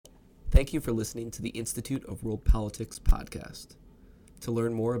Thank you for listening to the Institute of World Politics podcast. To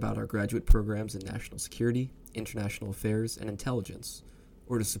learn more about our graduate programs in national security, international affairs, and intelligence,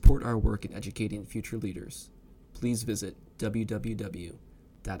 or to support our work in educating future leaders, please visit www.iwp.edu.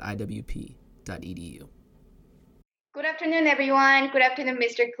 Good afternoon, everyone. Good afternoon,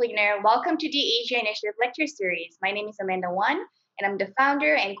 Mr. Cleaner. Welcome to the Asia Initiative Lecture Series. My name is Amanda Wan, and I'm the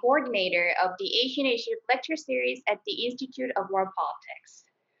founder and coordinator of the Asia Initiative Lecture Series at the Institute of World Politics.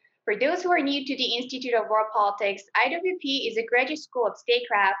 For those who are new to the Institute of World Politics, IWP is a graduate school of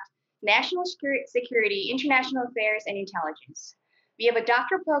statecraft, national security, international affairs, and intelligence. We have a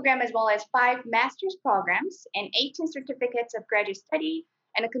doctoral program as well as 5 master's programs and 18 certificates of graduate study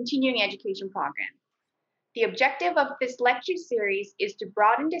and a continuing education program. The objective of this lecture series is to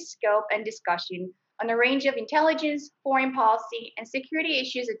broaden the scope and discussion on a range of intelligence, foreign policy, and security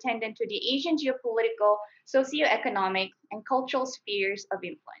issues attendant to the Asian geopolitical, socioeconomic, and cultural spheres of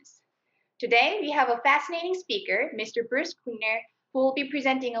influence. Today, we have a fascinating speaker, Mr. Bruce Cleaner, who will be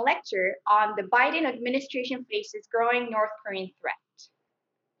presenting a lecture on the Biden administration faces growing North Korean threat.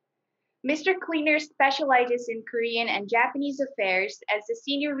 Mr. Cleaner specializes in Korean and Japanese affairs as the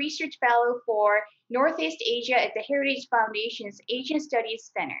Senior Research Fellow for Northeast Asia at the Heritage Foundation's Asian Studies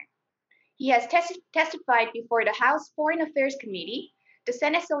Center. He has testified before the House Foreign Affairs Committee, the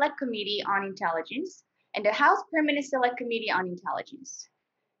Senate Select Committee on Intelligence, and the House Permanent Select Committee on Intelligence.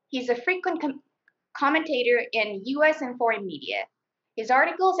 He's a frequent commentator in U.S. and foreign media. His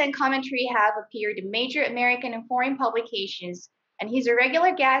articles and commentary have appeared in major American and foreign publications, and he's a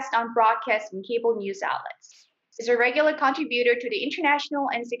regular guest on broadcast and cable news outlets. He's a regular contributor to the international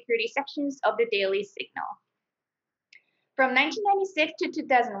and security sections of the Daily Signal. From 1996 to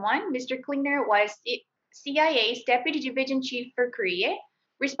 2001, Mr. Cleaner was CIA's Deputy Division Chief for Korea,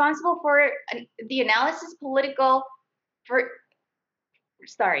 responsible for the analysis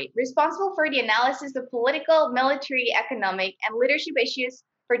of political, military, economic, and leadership issues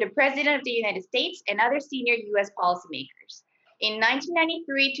for the President of the United States and other senior U.S. policymakers. In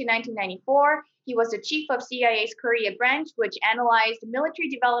 1993 to 1994, he was the chief of CIA's Korea branch, which analyzed military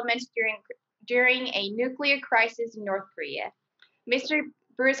developments during a nuclear crisis in North Korea. Mr.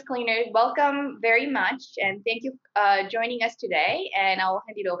 Bruce Cleaner, welcome very much, and thank you for joining us today, and I'll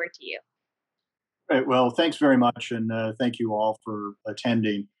hand it over to you. Great. Well, thanks very much, and thank you all for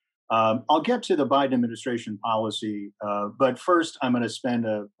attending. I'll get to the Biden administration policy, but first I'm going to spend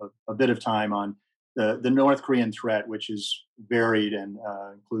a bit of time on the North Korean threat, which is varied and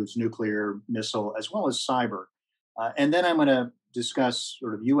includes nuclear, missile, as well as cyber. And then I'm going to discuss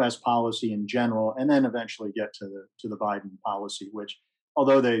sort of U.S. policy in general, and then eventually get to the Biden policy, which,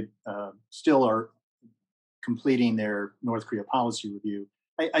 although they still are completing their North Korea policy review,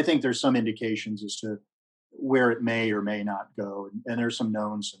 I think there's some indications as to where it may or may not go, and there's some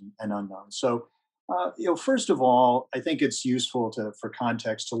knowns and unknowns. So, first of all, I think it's useful for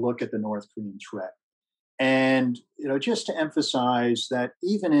context to look at the North Korean threat. And, just to emphasize that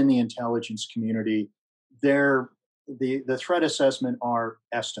even in the intelligence community, the threat assessment are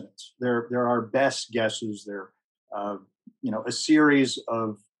estimates. There are best guesses. There, a series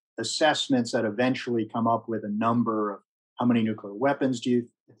of assessments that eventually come up with a number of how many nuclear weapons do you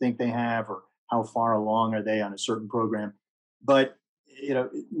think they have, or how far along are they on a certain program. But,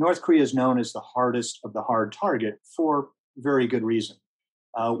 North Korea is known as the hardest of the hard target for very good reason.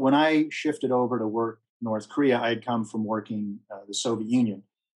 When I shifted over to work North Korea, I had come from working the Soviet Union.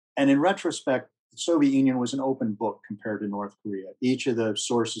 And in retrospect, the Soviet Union was an open book compared to North Korea. Each of the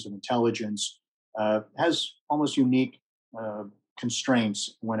sources of intelligence has almost unique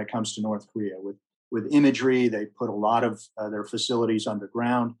constraints when it comes to North Korea. With imagery, they put a lot of their facilities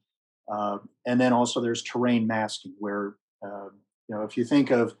underground. And then also there's terrain masking, where,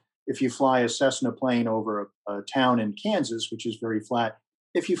 if you fly a Cessna plane over a town in Kansas, which is very flat,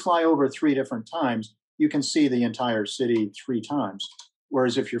 if you fly over 3 different times, you can see the entire city 3 times.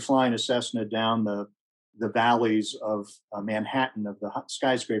 Whereas if you're flying a Cessna down the valleys of Manhattan, of the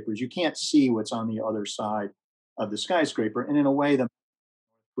skyscrapers, you can't see what's on the other side of the skyscraper. And in a way, the North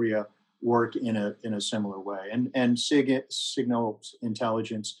Korea work in a similar way. And signal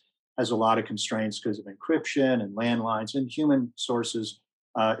intelligence has a lot of constraints because of encryption and landlines and human sources.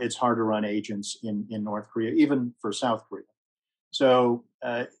 It's hard to run agents in North Korea, even for South Korea. So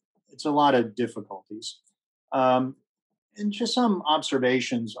it's a lot of difficulties. And just some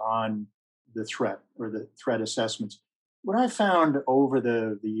observations on the threat, or the threat assessments. What I found over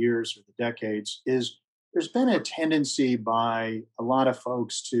the years or the decades is there's been a tendency by a lot of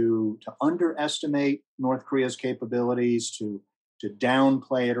folks to underestimate North Korea's capabilities, to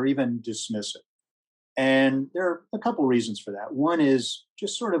downplay it or even dismiss it. And there are a couple reasons for that. One is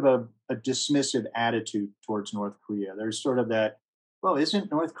just sort of a a dismissive attitude towards North Korea. There's sort of that, well, isn't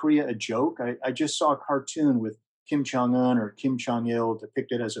North Korea a joke? I just saw a cartoon with Kim Jong Un or Kim Jong Il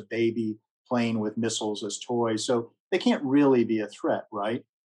depicted as a baby playing with missiles as toys. So they can't really be a threat, right?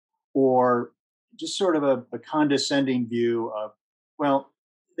 Or just sort of a condescending view of, well,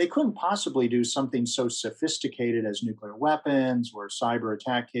 they couldn't possibly do something so sophisticated as nuclear weapons or cyber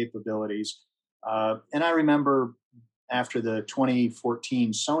attack capabilities. And I remember after the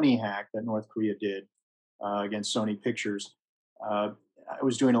 2014 Sony hack that North Korea did against Sony Pictures, I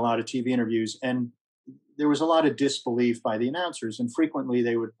was doing a lot of TV interviews, and there was a lot of disbelief by the announcers. And frequently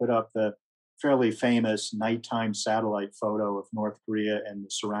they would put up the fairly famous nighttime satellite photo of North Korea and the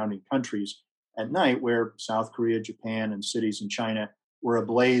surrounding countries at night, where South Korea, Japan, and cities in China were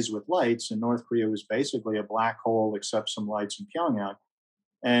ablaze with lights, and North Korea was basically a black hole except some lights in Pyongyang.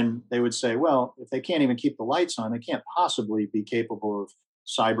 And they would say, well, if they can't even keep the lights on, they can't possibly be capable of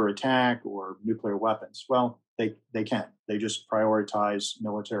cyber attack or nuclear weapons. Well, they can. They just prioritize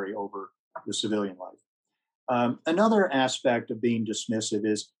military over the civilian life. Another aspect of being dismissive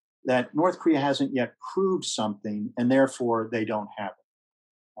is that North Korea hasn't yet proved something, and therefore they don't have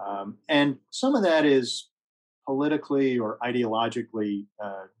it. And some of that is politically or ideologically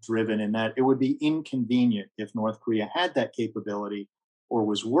driven, in that it would be inconvenient if North Korea had that capability or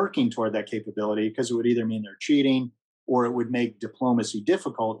was working toward that capability, because it would either mean they're cheating or it would make diplomacy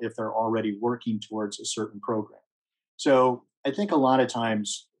difficult if they're already working towards a certain program. So I think a lot of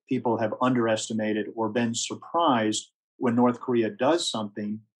times people have underestimated or been surprised when North Korea does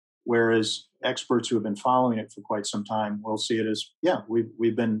something, whereas experts who have been following it for quite some time will see it as, yeah,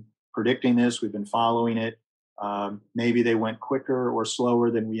 we've been predicting this, we've been following it. Maybe they went quicker or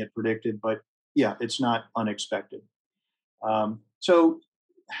slower than we had predicted, but yeah, it's not unexpected. So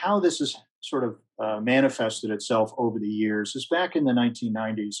how this has sort of manifested itself over the years is back in the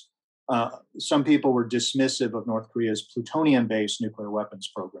 1990s. Some people were dismissive of North Korea's plutonium-based nuclear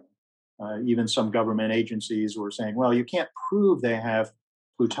weapons program. Even some government agencies were saying, well, you can't prove they have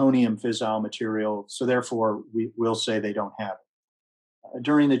plutonium fissile material, so therefore we'll say they don't have it.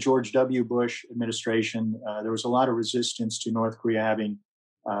 During the George W. Bush administration, there was a lot of resistance to North Korea having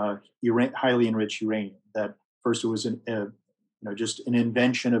highly enriched uranium. That first it was just an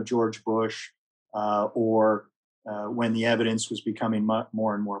invention of George Bush, or when the evidence was becoming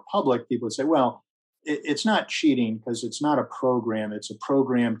more and more public, people would say, well, it's not cheating because it's not a program, it's a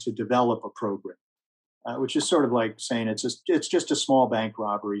program to develop a program, which is sort of like saying it's just a small bank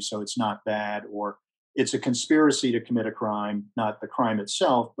robbery, so it's not bad, or it's a conspiracy to commit a crime, not the crime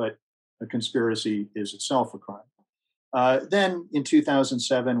itself, but a conspiracy is itself a crime. Then in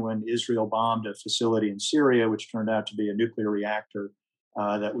 2007, when Israel bombed a facility in Syria, which turned out to be a nuclear reactor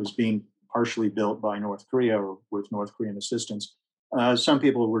that was being partially built by North Korea or with North Korean assistance, some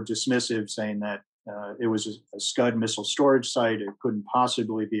people were dismissive, saying that it was a Scud missile storage site. It couldn't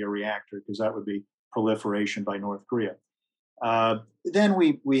possibly be a reactor because that would be proliferation by North Korea. Then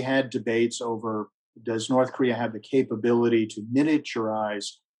we had debates over, does North Korea have the capability to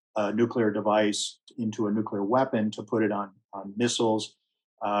miniaturize a nuclear device into a nuclear weapon to put it on missiles?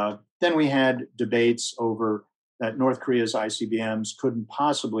 Then we had debates over that North Korea's ICBMs couldn't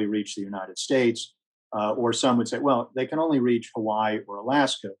possibly reach the United States, or some would say, well, they can only reach Hawaii or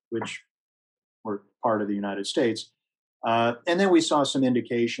Alaska, which were part of the United States. And then we saw some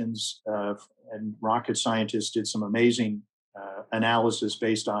indications, and rocket scientists did some amazing analysis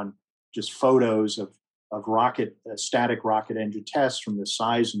based on just photos of static rocket engine tests from the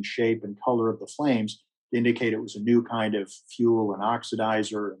size and shape and color of the flames to indicate it was a new kind of fuel and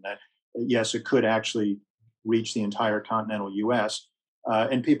oxidizer, and that, yes, it could actually reach the entire continental U.S.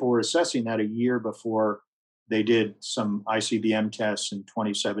 And people were assessing that a year before they did some ICBM tests in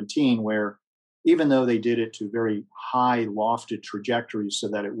 2017, where even though they did it to very high lofted trajectories so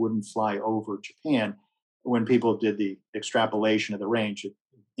that it wouldn't fly over Japan, when people did the extrapolation of the range, it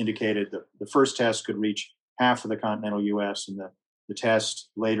indicated that the first test could reach half of the continental U.S., and the test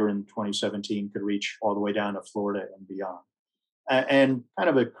later in 2017 could reach all the way down to Florida and beyond. And kind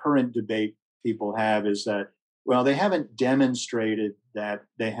of a current debate people have is that, well, they haven't demonstrated that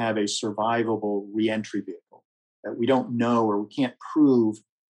they have a survivable reentry vehicle, that we don't know or we can't prove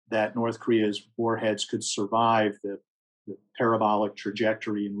that North Korea's warheads could survive the parabolic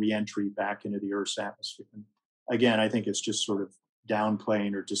trajectory and reentry back into the Earth's atmosphere. And again, I think it's just sort of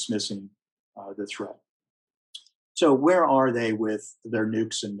downplaying or dismissing the threat. So where are they with their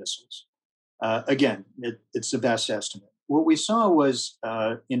nukes and missiles? Again, it's the best estimate. What we saw was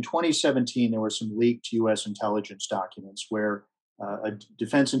in 2017, there were some leaked U.S. intelligence documents where a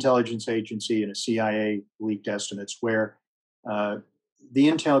defense intelligence agency and a CIA leaked estimates where the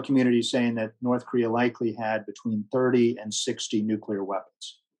intel community is saying that North Korea likely had between 30 and 60 nuclear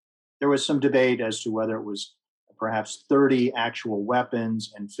weapons. There was some debate as to whether it was perhaps 30 actual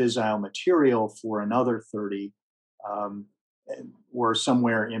weapons and fissile material for another 30, um, or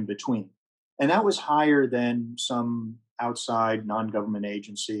somewhere in between. And that was higher than some outside non-government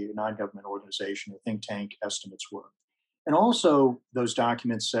agency, non-government organization, or think tank estimates were. And also, those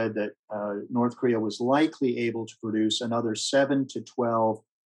documents said that North Korea was likely able to produce another 7 to 12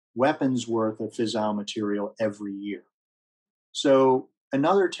 weapons worth of fissile material every year. So,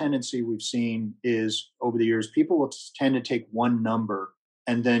 another tendency we've seen is over the years, people will tend to take one number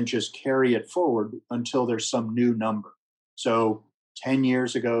and then just carry it forward until there's some new number. So, 10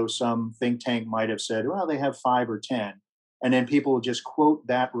 years ago, some think tank might have said, well, they have 5 or 10. And then people will just quote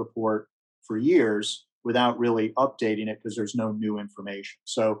that report for years without really updating it because there's no new information.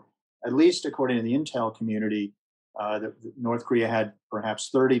 So, at least according to the intel community, North Korea had perhaps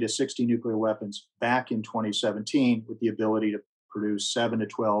 30 to 60 nuclear weapons back in 2017 with the ability to produce 7 to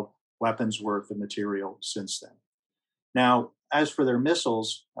 12 weapons worth of material since then. Now, as for their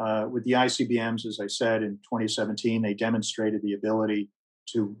missiles, with the ICBMs, as I said, in 2017, they demonstrated the ability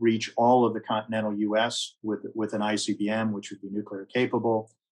to reach all of the continental US with an ICBM, which would be nuclear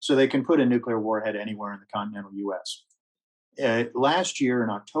capable. So they can put a nuclear warhead anywhere in the continental US. Last year in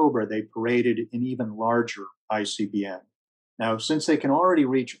October, they paraded an even larger ICBM. Now, since they can already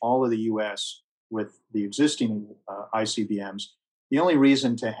reach all of the US with the existing ICBMs, the only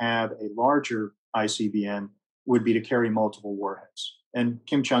reason to have a larger ICBM would be to carry multiple warheads. And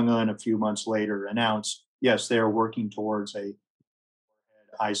Kim Jong-un, a few months later, announced, yes, they are working towards a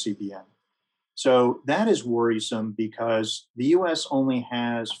ICBM. So that is worrisome because the US only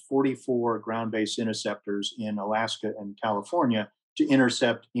has 44 ground-based interceptors in Alaska and California to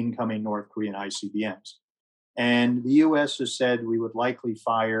intercept incoming North Korean ICBMs. And the US has said we would likely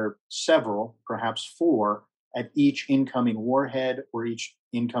fire several, perhaps 4, at each incoming warhead or each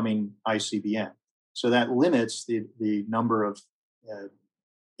incoming ICBM. So that limits the number of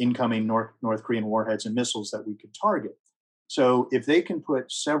incoming North Korean warheads and missiles that we could target. So if they can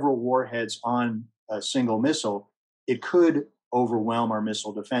put several warheads on a single missile, it could overwhelm our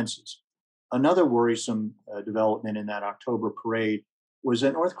missile defenses. Another worrisome development in that October parade was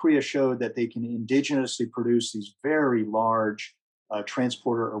that North Korea showed that they can indigenously produce these very large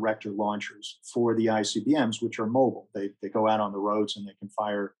transporter erector launchers for the ICBMs, which are mobile. They go out on the roads and they can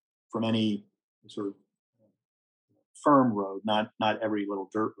fire from any sort of firm road, not every little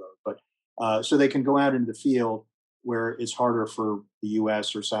dirt road, but so they can go out into the field where it's harder for the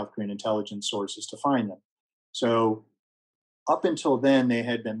US or South Korean intelligence sources to find them. So up until then, they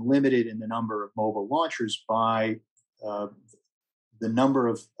had been limited in the number of mobile launchers by the number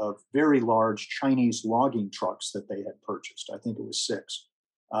of very large Chinese logging trucks that they had purchased. I think it was 6.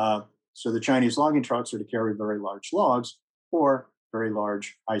 So the Chinese logging trucks are to carry very large logs or very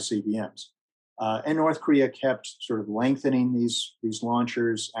large ICBMs. And North Korea kept sort of lengthening these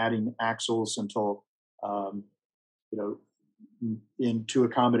launchers, adding axles until to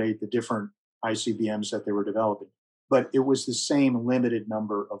accommodate the different ICBMs that they were developing. But it was the same limited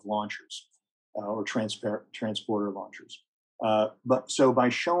number of launchers or transporter launchers. But so by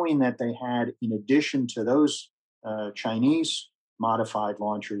showing that they had, in addition to those Chinese modified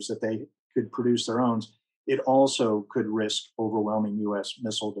launchers, that they could produce their own, it also could risk overwhelming US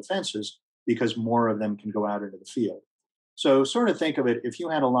missile defenses because more of them can go out into the field. So sort of think of it, if you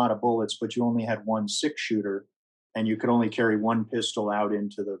had a lot of bullets, but you only had one 6-shooter and you could only carry one pistol out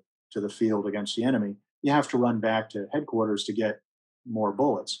into the field against the enemy, you have to run back to headquarters to get more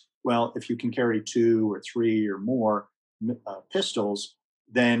bullets. Well, if you can carry 2 or 3 or more pistols,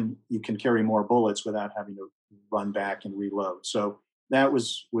 then you can carry more bullets without having to run back and reload. So that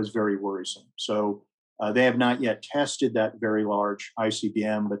was very worrisome. So they have not yet tested that very large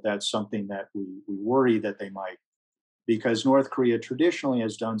ICBM, but that's something that we worry that they might, because North Korea traditionally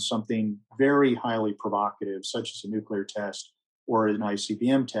has done something very highly provocative, such as a nuclear test or an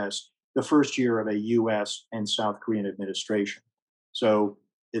ICBM test, the first year of a US and South Korean administration. So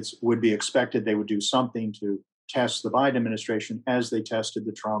it would be expected they would do something to test the Biden administration as they tested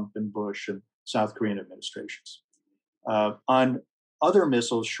the Trump and Bush and South Korean administrations. On other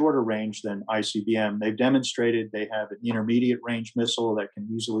missiles shorter range than ICBM, they've demonstrated they have an intermediate range missile that can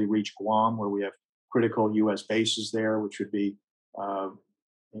easily reach Guam, where we have critical US bases there, which would be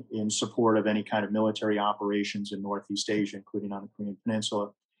in support of any kind of military operations in Northeast Asia, including on the Korean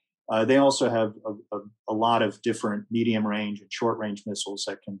Peninsula. They also have a lot of different medium range and short range missiles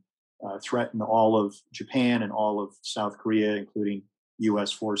that can threaten all of Japan and all of South Korea, including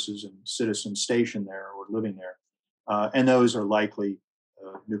US forces and citizens stationed there or living there. And those are likely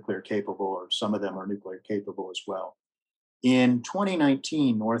nuclear capable, or some of them are nuclear capable as well. In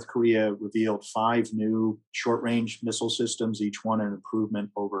 2019, North Korea revealed 5 new short range missile systems, each one an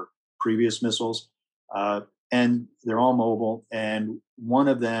improvement over previous missiles. And they're all mobile, and one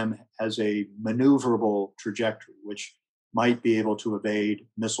of them has a maneuverable trajectory, which might be able to evade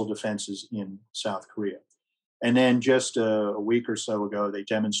missile defenses in South Korea. And then just a week or so ago, they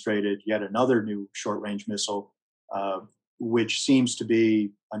demonstrated yet another new short range missile, which seems to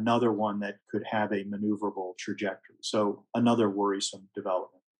be another one that could have a maneuverable trajectory. So another worrisome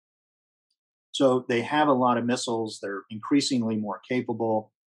development. So they have a lot of missiles. They're increasingly more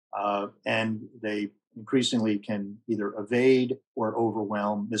capable, and they increasingly can either evade or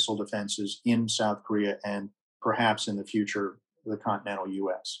overwhelm missile defenses in South Korea and perhaps in the future, the continental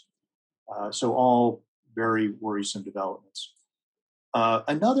US. So all very worrisome developments.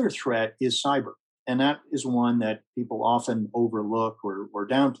 Another threat is cyber. And that is one that people often overlook or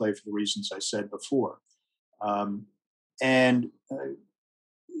downplay for the reasons I said before. And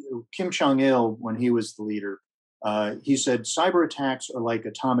Kim Jong-il, when he was the leader, he said, cyber attacks are like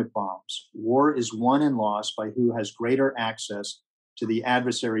atomic bombs. War is won and lost by who has greater access to the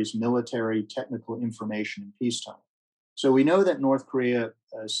adversary's military technical information in peacetime. So we know that North Korea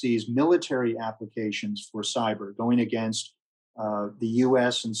sees military applications for cyber going against the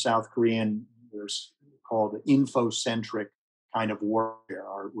US and South Korean, there's called infocentric kind of warfare,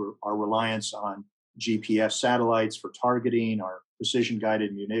 our reliance on GPS satellites for targeting, our precision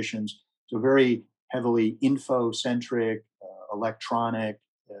guided munitions. So very heavily infocentric, electronic,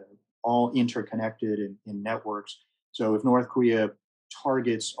 all interconnected in networks. So if North Korea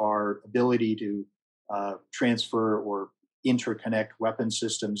targets our ability to transfer or interconnect weapon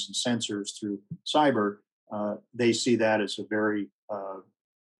systems and sensors through cyber, they see that as a very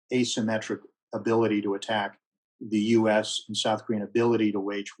asymmetric ability to attack the US and South Korean ability to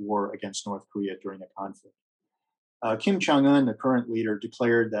wage war against North Korea during a conflict. Kim Jong-un, the current leader,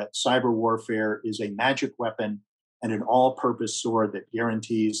 declared that cyber warfare is a magic weapon and an all-purpose sword that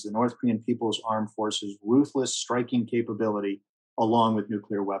guarantees the North Korean People's Armed Forces ruthless striking capability along with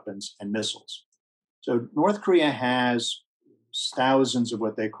nuclear weapons and missiles. So North Korea has thousands of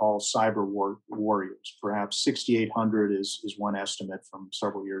what they call cyber warriors. Perhaps 6,800 is one estimate from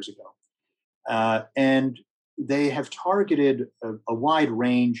several years ago. And they have targeted a wide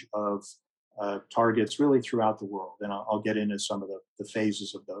range of targets really throughout the world. And I'll get into some of the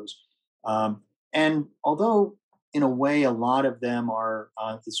phases of those. And although in a way, a lot of them are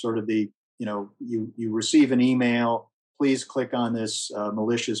sort of you receive an email, please click on this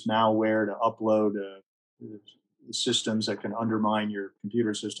malicious malware to upload systems that can undermine your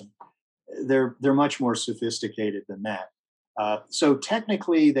computer system. They're much more sophisticated than that. So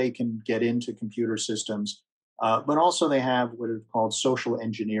technically they can get into computer systems, but also they have what are called social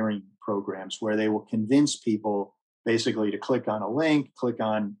engineering programs where they will convince people basically to click on a link, click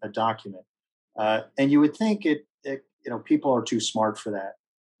on a document. And you would think people are too smart for that,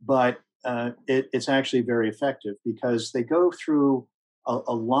 but it's actually very effective because they go through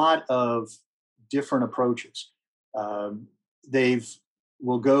a lot of different approaches. They'll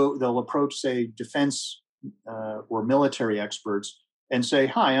approach, say, defense or military experts and say,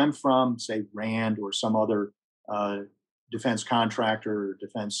 hi, I'm from, say, RAND or some other defense contractor or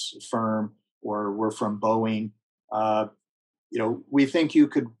defense firm, or we're from Boeing. We think you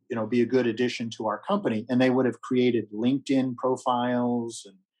could, be a good addition to our company. And they would have created LinkedIn profiles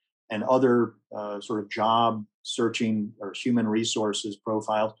and other sort of job searching or human resources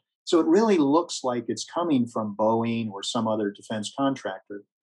profiles. So it really looks like it's coming from Boeing or some other defense contractor.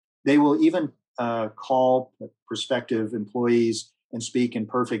 They will even call prospective employees and speak in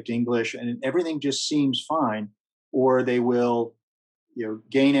perfect English, and everything just seems fine. Or they will,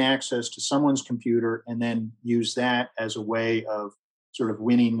 gain access to someone's computer and then use that as a way of sort of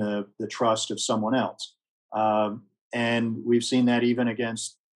winning the trust of someone else. And we've seen that even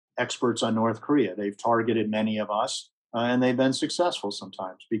against experts on North Korea. They've targeted many of us, and they've been successful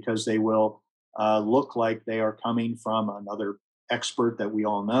sometimes because they will look like they are coming from another expert that we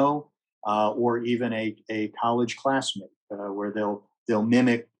all know, or even a college classmate, where they'll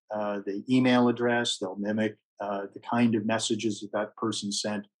mimic the email address, they'll mimic the kind of messages that person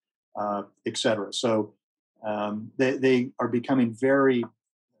sent, et cetera. So they are becoming very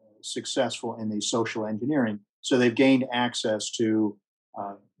successful in the social engineering. So they've gained access to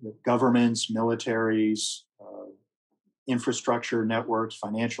the governments, militaries, infrastructure networks,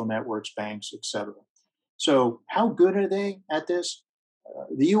 financial networks, banks, et cetera. So how good are they at this?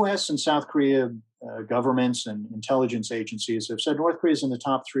 The US and South Korea governments and intelligence agencies have said North Korea is in the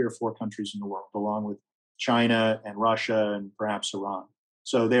top 3 or 4 countries in the world, along with China and Russia and perhaps Iran.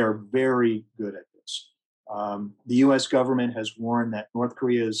 So they are very good at this. The US government has warned that North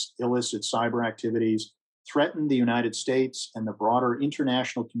Korea's illicit cyber activities threaten the United States and the broader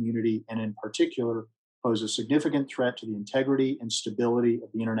international community, and in particular, pose a significant threat to the integrity and stability of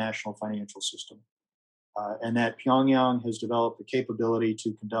the international financial system. And that Pyongyang has developed the capability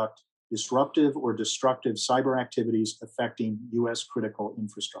to conduct disruptive or destructive cyber activities affecting US critical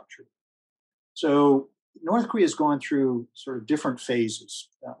infrastructure. So North Korea has gone through sort of different phases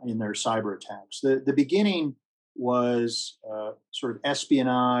in their cyber attacks. The beginning was sort of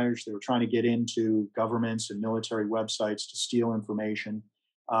espionage. They were trying to get into governments and military websites to steal information,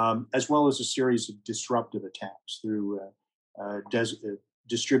 as well as a series of disruptive attacks through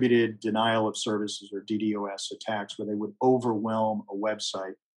distributed denial of services, or DDoS attacks, where they would overwhelm a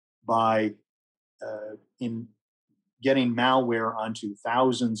website by in getting malware onto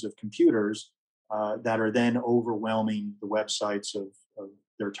thousands of computers that are then overwhelming the websites of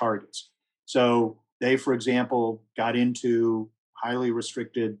their targets. So they, for example, got into highly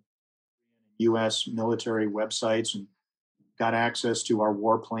restricted US military websites and got access to our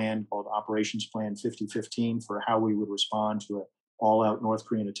war plan called Operations Plan 5015 for how we would respond to an all-out North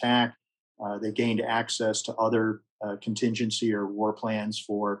Korean attack. They gained access to other contingency or war plans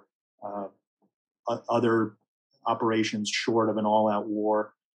for other operations short of an all-out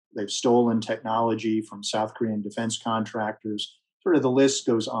war. They've stolen technology from South Korean defense contractors. Sort of the list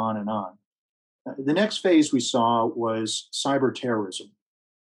goes on and on. The next phase we saw was cyber terrorism.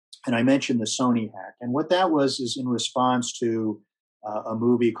 And I mentioned the Sony hack. And what that was is in response to a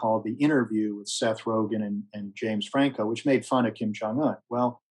movie called The Interview with Seth Rogen and James Franco, which made fun of Kim Jong-un.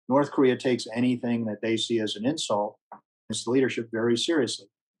 Well, North Korea takes anything that they see as an insult, its leadership, very seriously.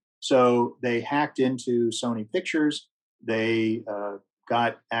 So they hacked into Sony Pictures. They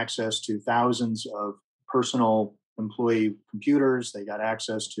got access to thousands of personal employee computers. They got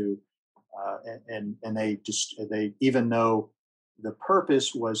access to, and they, even though the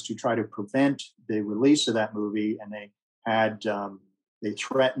purpose was to try to prevent the release of that movie, and they had, they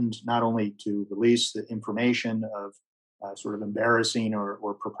threatened not only to release the information of sort of embarrassing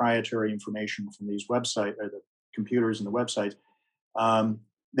or proprietary information from these websites, or the computers and the websites.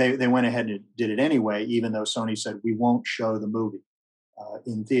 They went ahead and did it anyway, even though Sony said, we won't show the movie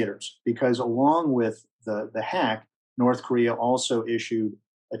in theaters. Because along with the hack, North Korea also issued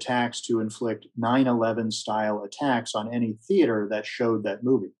attacks to inflict 9/11 style attacks on any theater that showed that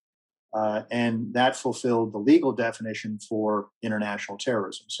movie. And that fulfilled the legal definition for international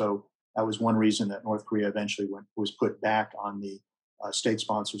terrorism. So that was one reason that North Korea eventually was put back on the state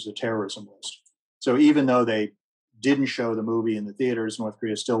sponsors of terrorism list. So even though they didn't show the movie in the theaters, North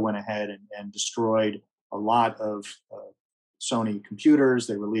Korea still went ahead and destroyed a lot of Sony computers.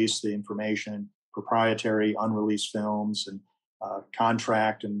 They released the information, proprietary, unreleased films, and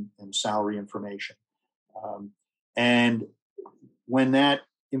contract and salary information. And when that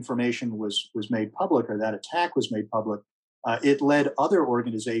information was made public, or that attack was made public, it led other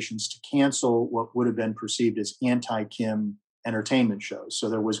organizations to cancel what would have been perceived as anti-Kim entertainment shows. So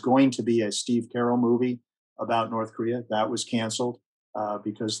there was going to be a Steve Carell movie about North Korea. That was canceled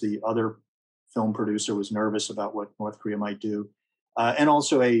because the other film producer was nervous about what North Korea might do. And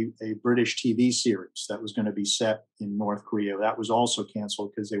also a British TV series that was going to be set in North Korea. That was also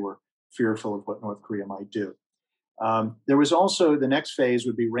canceled because they were fearful of what North Korea might do. There was also, the next phase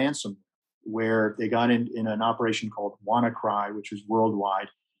would be ransomware, where they got in an operation called WannaCry, which was worldwide.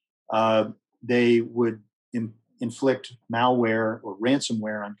 They would inflict malware or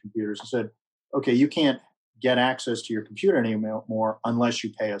ransomware on computers and said, okay, you can't get access to your computer anymore unless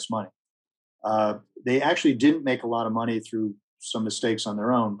you pay us money. They actually didn't make a lot of money through some mistakes on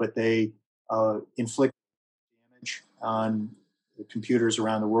their own, but they inflicted damage on the computers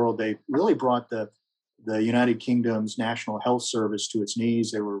around the world. They really brought the United Kingdom's National Health Service to its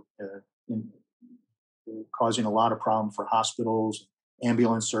knees. They were causing a lot of problem for hospitals,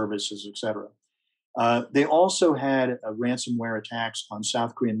 ambulance services, et cetera. They also had ransomware attacks on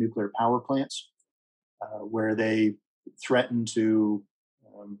South Korean nuclear power plants, where they threatened to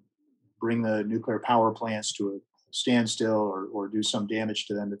bring the nuclear power plants to a standstill or do some damage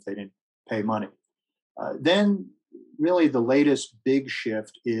to them if they didn't pay money. Then really the latest big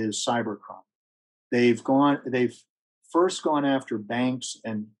shift is cybercrime. They've first gone after banks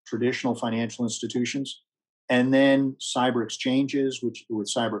and traditional financial institutions, and then cyber exchanges, which with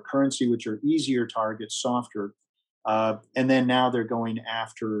cyber currency, which are easier targets, softer. And then now they're going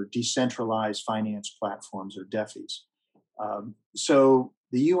after decentralized finance platforms, or DeFis. So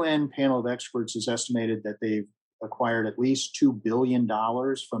the UN panel of experts has estimated that they've acquired at least $2 billion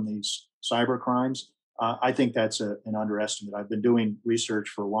from these cyber crimes. I think that's an underestimate. I've been doing research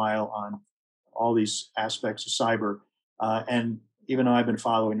for a while on all these aspects of cyber, and even though I've been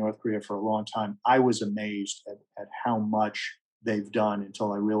following North Korea for a long time, I was amazed at how much they've done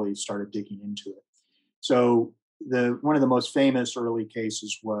until I really started digging into it. So one of the most famous early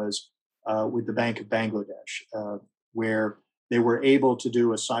cases was with the Bank of Bangladesh, where they were able to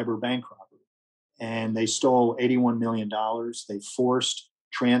do a cyber bank robbery, and they stole $81 million. They forced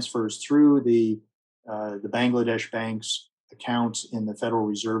transfers through the Bangladesh bank's accounts in the Federal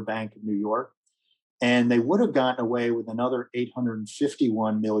Reserve Bank of New York, and they would have gotten away with another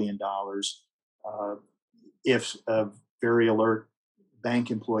 $851 million if a very alert bank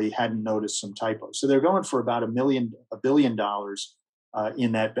employee hadn't noticed some typos. So they're going for about $1 billion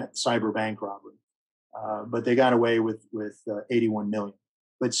in that cyber bank robbery, but they got away with 81 million.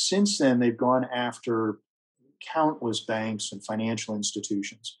 But since then, they've gone after countless banks and financial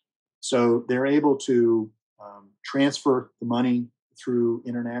institutions. So they're able to transfer the money through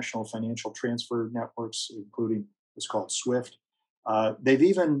international financial transfer networks, including what's called SWIFT. They've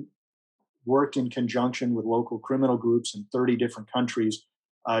even worked in conjunction with local criminal groups in 30 different countries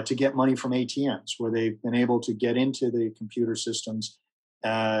to get money from ATMs, where they've been able to get into the computer systems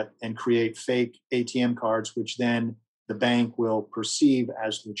and create fake ATM cards, which then the bank will perceive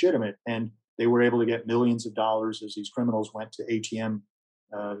as legitimate. And they were able to get millions of dollars as these criminals went to ATM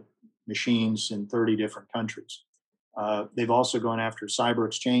machines in 30 different countries. They've also gone after cyber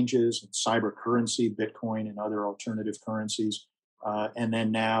exchanges and cyber currency, Bitcoin and other alternative currencies. And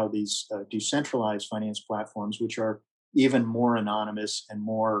then now these decentralized finance platforms, which are even more anonymous and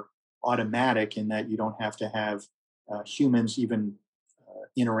more automatic in that you don't have to have humans even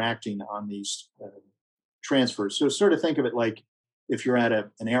interacting on these transfers. So sort of think of it like if you're at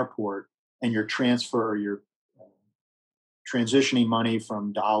an airport and you're transitioning money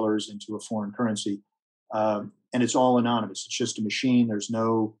from dollars into a foreign currency, and it's all anonymous. It's just a machine. There's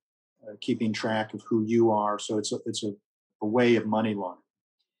no keeping track of who you are. So it's a way of money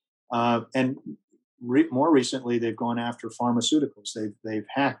laundering. And more recently, they've gone after pharmaceuticals. They've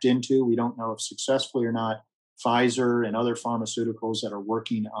hacked into, we don't know if successfully or not, Pfizer and other pharmaceuticals that are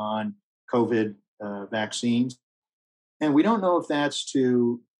working on COVID vaccines. And we don't know if that's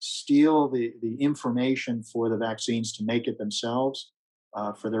to steal the information for the vaccines to make it themselves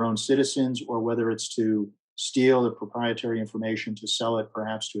for their own citizens, or whether it's to steal the proprietary information to sell it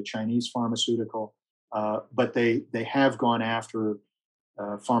perhaps to a Chinese pharmaceutical. But they have gone after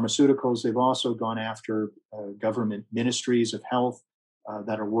pharmaceuticals. They've also gone after government ministries of health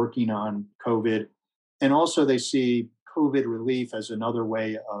that are working on COVID. And also they see COVID relief as another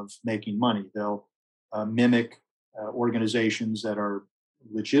way of making money. They'll mimic organizations that are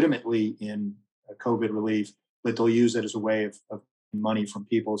legitimately in COVID relief, but they'll use it as a way of money from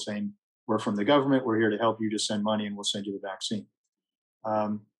people saying, we're from the government, we're here to help you, just send money and we'll send you the vaccine.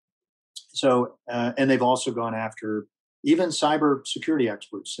 And they've also gone after even cyber security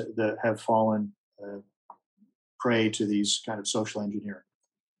experts that have fallen prey to these kind of social engineering.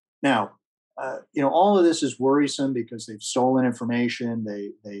 Now, all of this is worrisome because they've stolen information,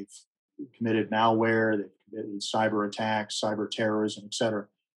 they've committed malware, they've committed cyber attacks, cyber terrorism, et cetera.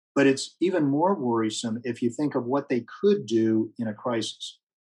 But it's even more worrisome if you think of what they could do in a crisis.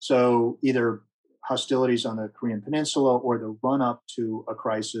 So either hostilities on the Korean Peninsula or the run up to a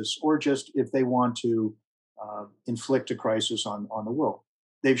crisis, or just if they want to inflict a crisis on the world.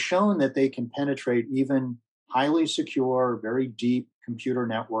 They've shown that they can penetrate even highly secure, very deep computer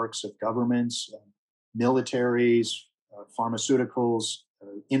networks of governments, militaries, pharmaceuticals,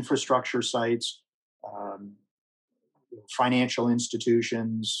 infrastructure sites, financial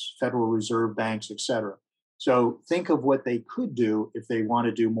institutions, Federal Reserve banks, et cetera. So think of what they could do if they want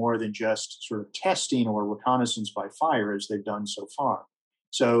to do more than just sort of testing or reconnaissance by fire, as they've done so far.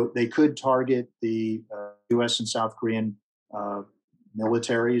 So they could target the U.S. and South Korean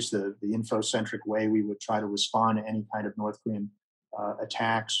militaries, the infocentric way we would try to respond to any kind of North Korean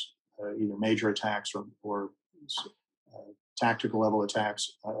attacks, either major attacks or tactical level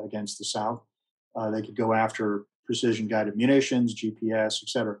attacks against the South. They could go after precision guided munitions, GPS, et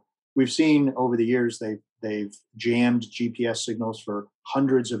cetera. We've seen over the years they've jammed GPS signals for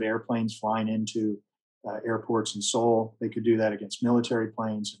hundreds of airplanes flying into airports in Seoul. They could do that against military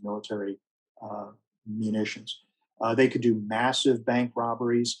planes and military munitions. They could do massive bank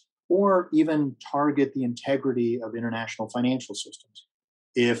robberies or even target the integrity of international financial systems.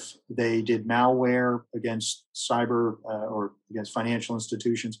 If they did malware against cyber or against financial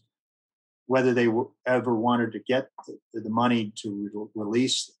institutions, whether they ever wanted to get the money to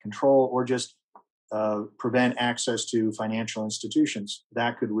release control or just prevent access to financial institutions,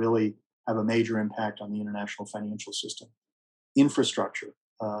 that could really have a major impact on the international financial system. Infrastructure,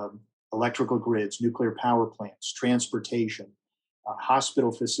 electrical grids, nuclear power plants, transportation,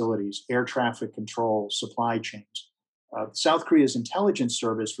 hospital facilities, air traffic control, supply chains. South Korea's intelligence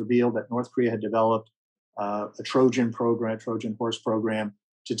service revealed that North Korea had developed a Trojan program, Trojan horse program,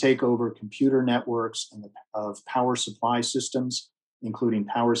 to take over computer networks and of power supply systems, including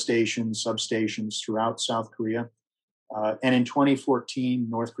power stations, substations throughout South Korea. And in 2014,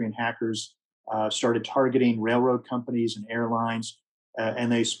 North Korean hackers started targeting railroad companies and airlines,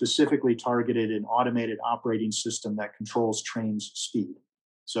 and they specifically targeted an automated operating system that controls trains' speed.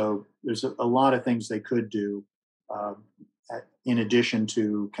 So there's a lot of things they could do in addition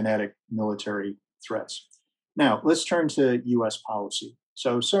to kinetic military threats. Now, let's turn to US policy.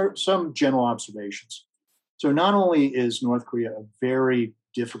 So some general observations. So not only is North Korea a very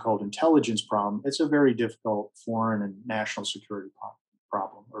difficult intelligence problem, it's a very difficult foreign and national security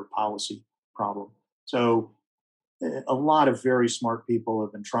problem or policy problem. So a lot of very smart people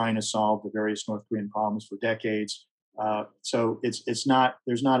have been trying to solve the various North Korean problems for decades. So there's not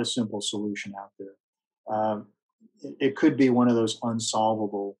a simple solution out there. It could be one of those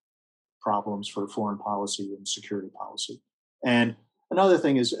unsolvable problems for foreign policy and security policy. And another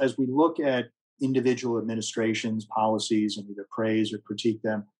thing is, as we look at individual administrations' policies and either praise or critique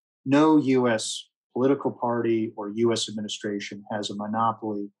them, no U.S. political party or U.S. administration has a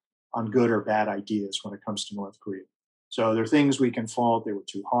monopoly on good or bad ideas when it comes to North Korea. So there are things we can fault. They were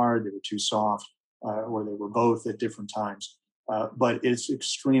too hard, they were too soft, or they were both at different times. But it's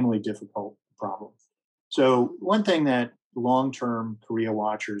extremely difficult problem. So one thing that long-term Korea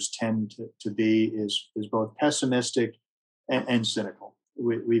watchers tend to be is both pessimistic and cynical.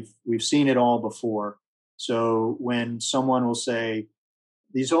 We've seen it all before. So when someone will say,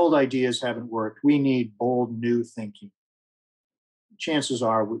 these old ideas haven't worked, we need bold new thinking, chances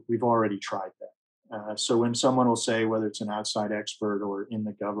are we've already tried that. So when someone will say, whether it's an outside expert or in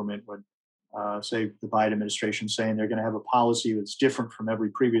the government, would say the Biden administration saying they're going to have a policy that's different from every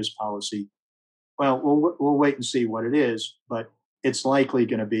previous policy, well, we'll wait and see what it is, but it's likely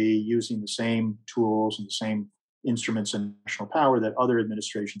going to be using the same tools and the same instruments and national power that other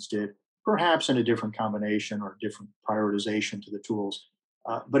administrations did, perhaps in a different combination or different prioritization to the tools.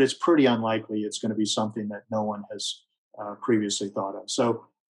 But it's pretty unlikely it's going to be something that no one has previously thought of. So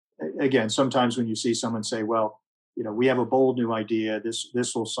again, sometimes when you see someone say, well, we have a bold new idea,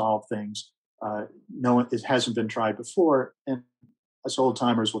 this will solve things. No, it hasn't been tried before. And us old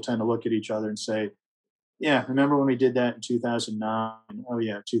timers will tend to look at each other and say, yeah, remember when we did that in 2009? Oh,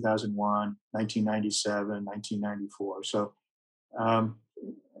 yeah, 2001, 1997, 1994. So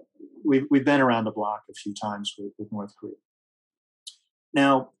we've been around the block a few times with North Korea.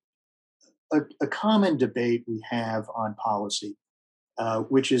 Now, a common debate we have on policy,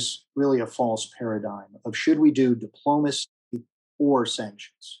 which is really a false paradigm of should we do diplomacy or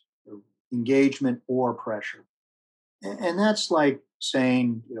sanctions, or engagement or pressure. And that's like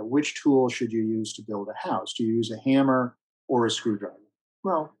saying, which tool should you use to build a house? Do you use a hammer or a screwdriver?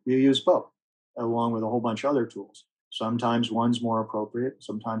 Well, you use both, along with a whole bunch of other tools. Sometimes one's more appropriate,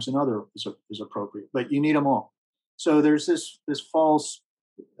 sometimes another is appropriate, but you need them all. So there's this false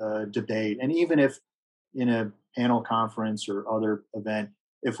debate. And even if in a panel conference or other event,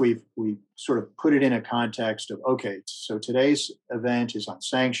 if we sort of put it in a context of, okay, so today's event is on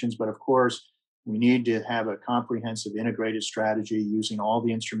sanctions, but of course, we need to have a comprehensive integrated strategy using all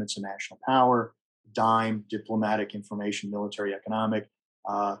the instruments of national power, DIME, diplomatic, information, military, economic.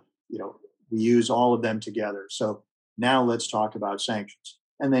 We use all of them together. So now let's talk about sanctions.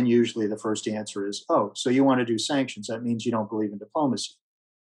 And then usually the first answer is, oh, so you want to do sanctions. That means you don't believe in diplomacy.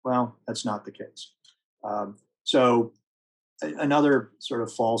 Well, that's not the case. So another sort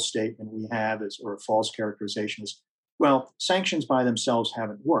of false statement we have is, or a false characterization is, well, sanctions by themselves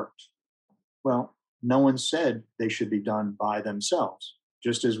haven't worked. Well, no one said they should be done by themselves,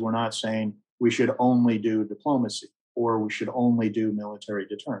 just as we're not saying we should only do diplomacy or we should only do military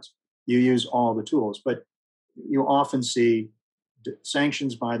deterrence. You use all the tools, but you often see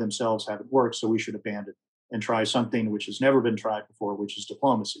sanctions by themselves haven't worked, so we should abandon and try something which has never been tried before, which is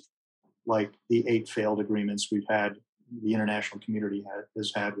diplomacy, like the 8 failed agreements we've had, the international community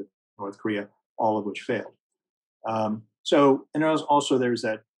has had with North Korea, all of which failed. And also there's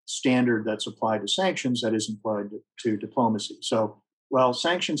that standard that's applied to sanctions that isn't applied to diplomacy. So, well,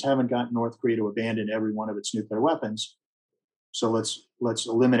 sanctions haven't gotten North Korea to abandon every one of its nuclear weapons, so let's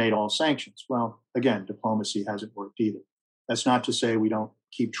eliminate all sanctions. Well, again, diplomacy hasn't worked either. That's not to say we don't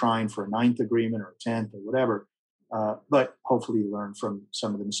keep trying for a 9th agreement or a 10th or whatever, but hopefully learn from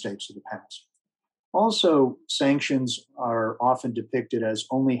some of the mistakes of the past. Also, sanctions are often depicted as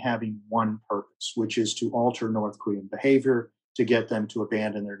only having one purpose, which is to alter North Korean behavior to get them to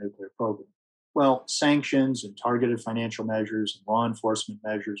abandon their nuclear program. Well, sanctions and targeted financial measures and law enforcement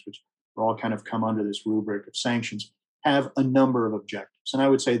measures, which all kind of come under this rubric of sanctions, have a number of objectives. And I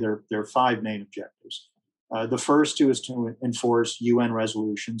would say there are five main objectives. The first two is to enforce UN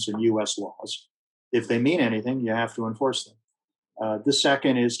resolutions and US laws. If they mean anything, you have to enforce them. The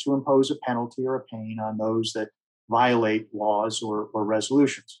second is to impose a penalty or a pain on those that violate laws or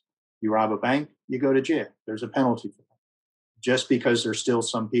resolutions. You rob a bank, you go to jail. There's a penalty for that. Just because there's still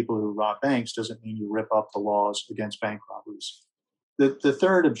some people who rob banks doesn't mean you rip up the laws against bank robberies. The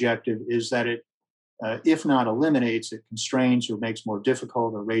third objective is that it, if not eliminates, it constrains or makes more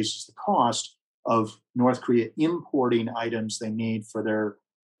difficult or raises the cost of North Korea importing items they need for their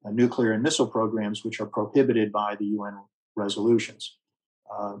nuclear and missile programs, which are prohibited by the UN resolutions,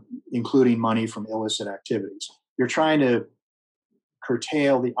 including money from illicit activities. You're trying to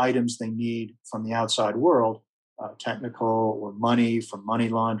curtail the items they need from the outside world, technical or money from money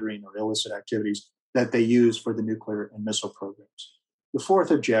laundering or illicit activities that they use for the nuclear and missile programs. The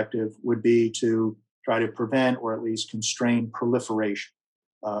fourth objective would be to try to prevent or at least constrain proliferation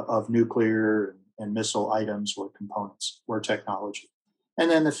of nuclear and missile items or components or technology.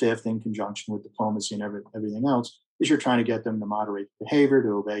 And then the fifth, in conjunction with diplomacy and everything else, is you're trying to get them to moderate behavior, to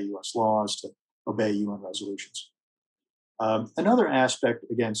obey US laws, to obey UN resolutions. Another aspect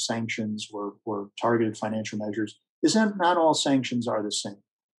against sanctions or targeted financial measures is that not all sanctions are the same.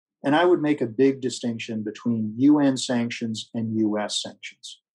 And I would make a big distinction between UN sanctions and US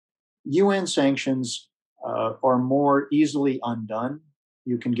sanctions. UN sanctions are more easily undone.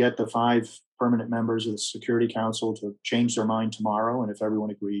 You can get the 5 permanent members of the Security Council to change their mind tomorrow. And if everyone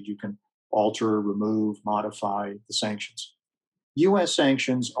agreed, you can alter, remove, modify the sanctions. US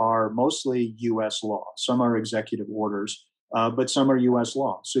sanctions are mostly US law. Some are executive orders, but some are US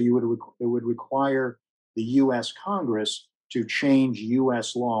law. So it would require the US Congress to change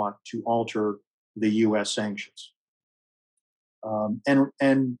US law to alter the US sanctions.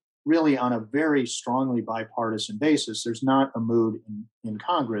 And really on a very strongly bipartisan basis, there's not a mood in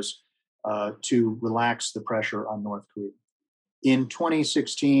Congress to relax the pressure on North Korea. In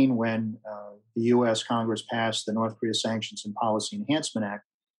 2016, when the US Congress passed the North Korea Sanctions and Policy Enhancement Act,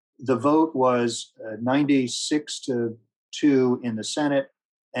 the vote was 96 to 2 in the Senate,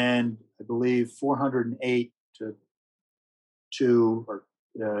 and I believe 408 to 2 or,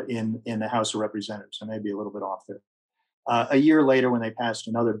 in the House of Representatives. I may be a little bit off there. A year later, when they passed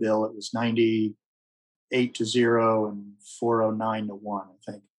another bill, it was 98 to 0 and 409 to 1,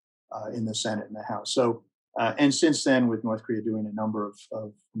 I think, in the Senate and the House. So, and since then, with North Korea doing a number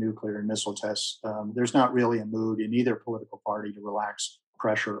of nuclear and missile tests, there's not really a mood in either political party to relax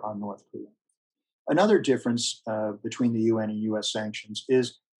pressure on North Korea. Another difference between the UN and US sanctions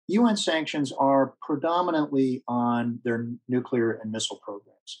is UN sanctions are predominantly on their nuclear and missile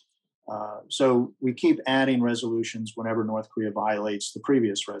programs. So we keep adding resolutions whenever North Korea violates the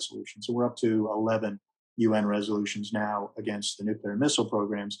previous resolution. So we're up to 11 UN resolutions now against the nuclear and missile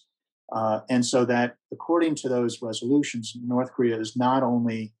programs. And so that according to those resolutions, North Korea is not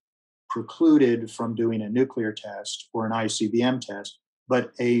only precluded from doing a nuclear test or an ICBM test,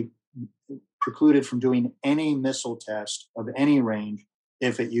 but precluded from doing any missile test of any range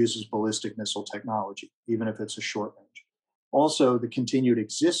if it uses ballistic missile technology, even if it's a short range. Also, the continued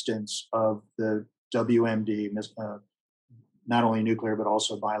existence of the WMD, not only nuclear, but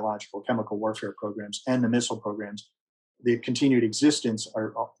also biological, chemical warfare programs and the missile programs, the continued existence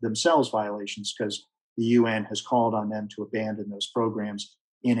are themselves violations because the UN has called on them to abandon those programs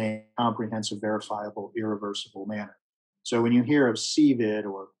in a comprehensive, verifiable, irreversible manner. So when you hear of CVID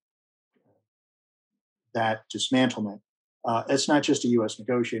or that dismantlement, it's not just a US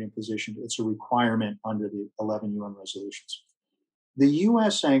negotiating position, it's a requirement under the 11 UN resolutions. The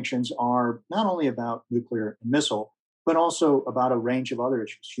US sanctions are not only about nuclear and missile, but also about a range of other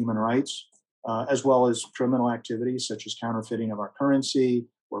issues, human rights, as well as criminal activities such as counterfeiting of our currency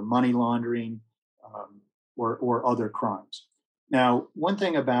or money laundering or other crimes. Now, one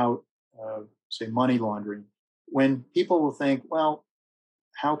thing about, say, money laundering, when people will think, well,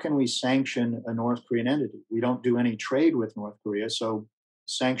 how can we sanction a North Korean entity? We don't do any trade with North Korea, so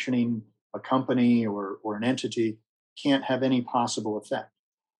sanctioning a company or an entity can't have any possible effect.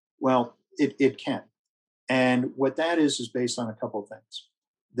 Well, it can. And what that is based on a couple of things.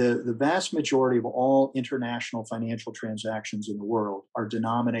 The vast majority of all international financial transactions in the world are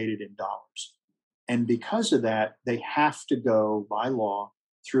denominated in dollars. And because of that, they have to go by law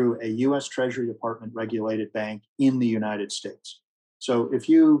through a US Treasury Department regulated bank in the United States. So if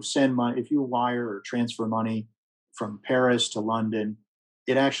you send money, if you wire or transfer money from Paris to London,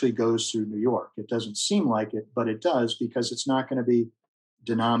 it actually goes through New York. It doesn't seem like it, but it does, because it's not going to be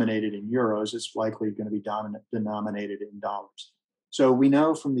denominated in euros. It's likely going to be denominated in dollars. So we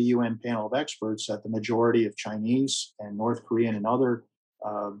know from the UN panel of experts that the majority of Chinese and North Korean and other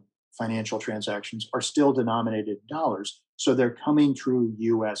financial transactions are still denominated in dollars. So they're coming through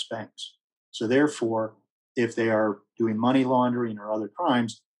US banks. So therefore, if they are doing money laundering or other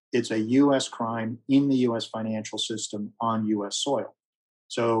crimes, it's a US crime in the US financial system on US soil.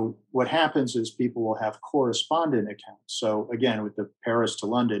 So what happens is people will have correspondent accounts. So again, with the Paris to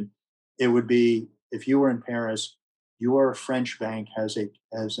London, it would be, if you were in Paris, your French bank has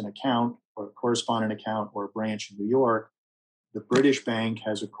an account or a correspondent account or a branch in New York. The British bank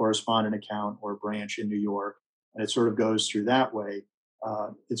has a correspondent account or a branch in New York, and it sort of goes through that way.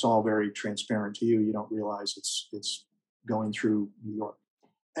 It's all very transparent to you. You don't realize it's going through New York.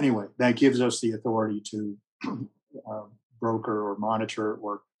 Anyway, that gives us the authority to broker or monitor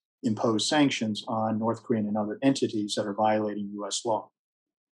or impose sanctions on North Korean and other entities that are violating U.S. law.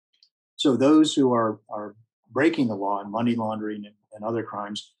 So those who are breaking the law and money laundering and other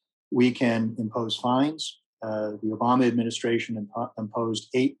crimes, we can impose fines. The Obama administration imposed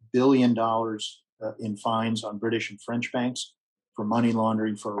 $8 billion in fines on British and French banks for money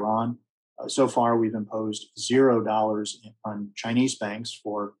laundering for Iran. So far, we've imposed $0 on Chinese banks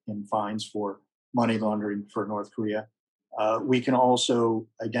in fines for money laundering for North Korea. We can also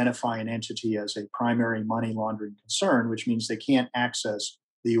identify an entity as a primary money laundering concern, which means they can't access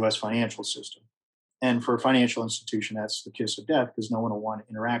the U.S. financial system. And for a financial institution, that's the kiss of death, because no one will want to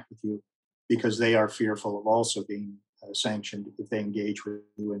interact with you, because they are fearful of also being sanctioned if they engage with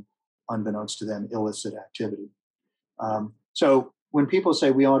you in, unbeknownst to them, illicit activity. So when people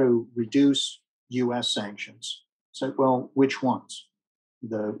say we ought to reduce U.S. sanctions, so well, which ones?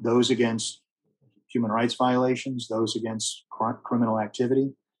 Those against human rights violations, those against criminal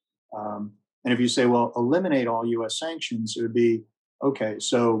activity. And if you say, well, eliminate all U.S. sanctions, it would be, okay,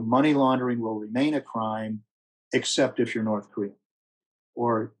 so money laundering will remain a crime, except if you're North Korean.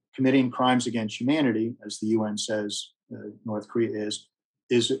 Or committing crimes against humanity, as the UN says North Korea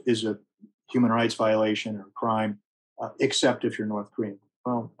is a human rights violation or crime, except if you're North Korean.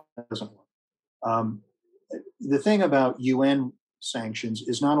 Well, that doesn't work. The thing about UN sanctions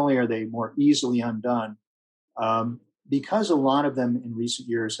is not only are they more easily undone, because a lot of them in recent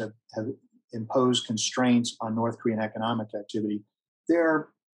years have imposed constraints on North Korean economic activity, they're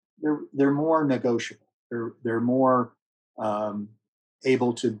more negotiable. They're more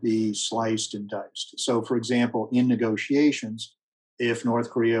able to be sliced and diced. So, for example, in negotiations, if North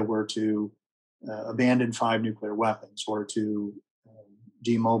Korea were to abandon 5 nuclear weapons, or to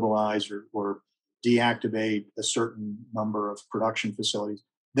demobilize or deactivate a certain number of production facilities,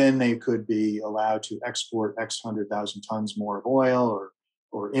 then they could be allowed to export X 100,000 tons more of oil,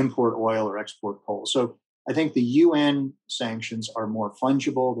 or import oil, or export coal. So I think the UN sanctions are more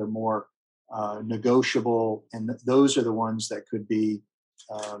fungible, they're more negotiable, and those are the ones that could be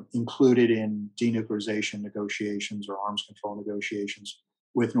included in denuclearization negotiations or arms control negotiations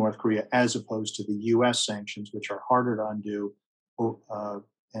with North Korea, as opposed to the US sanctions, which are harder to undo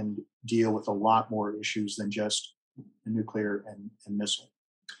and deal with a lot more issues than just nuclear and missile.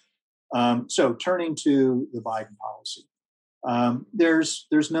 So turning to the Biden policy,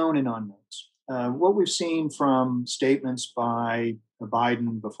 there's known and unknowns. What we've seen from statements by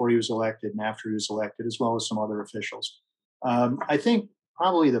Biden before he was elected and after he was elected, as well as some other officials, I think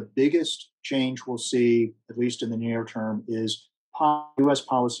probably the biggest change we'll see, at least in the near term, is U.S.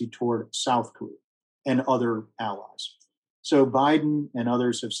 policy toward South Korea and other allies. So Biden and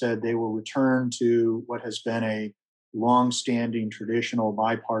others have said they will return to what has been a long-standing, traditional,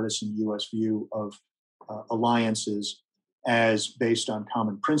 bipartisan U.S. view of alliances as based on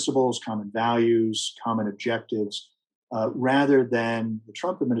common principles, common values, common objectives, rather than the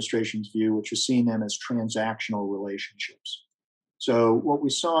Trump administration's view, which is seeing them as transactional relationships. So what we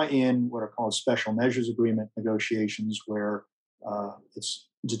saw in what are called special measures agreement negotiations, where it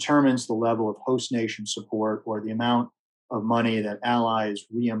determines the level of host nation support or the amount of money that allies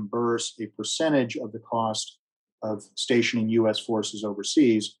reimburse a percentage of the cost of stationing U.S. forces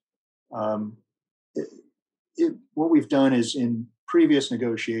overseas. What we've done is, in previous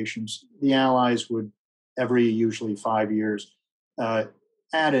negotiations, the allies would, every usually 5 years, add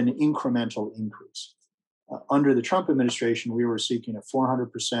an incremental increase. Under the Trump administration, we were seeking a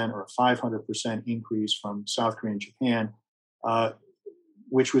 400% or a 500% increase from South Korea and Japan,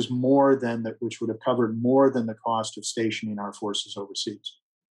 which was which would have covered more than the cost of stationing our forces overseas.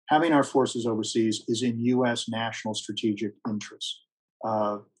 Having our forces overseas is in U.S. national strategic interest.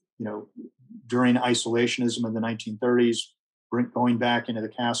 you know, during isolationism in the 1930s, going back into the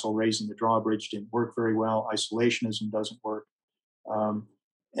castle, raising the drawbridge didn't work very well. Isolationism doesn't work. Um,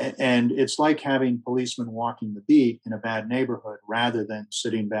 and it's like having policemen walking the beat in a bad neighborhood rather than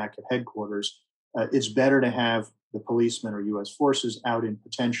sitting back at headquarters. It's better to have the policemen or U.S. forces out in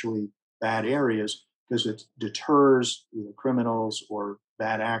potentially bad areas because it deters either criminals or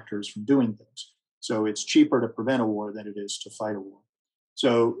bad actors from doing things. So it's cheaper to prevent a war than it is to fight a war.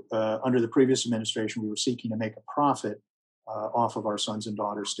 So under the previous administration, we were seeking to make a profit off of our sons and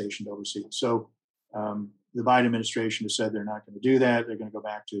daughters stationed overseas. So the Biden administration has said they're not going to do that. They're going to go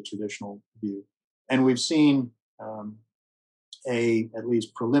back to a traditional view. And we've seen at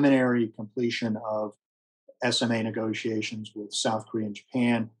least preliminary completion of SMA negotiations with South Korea and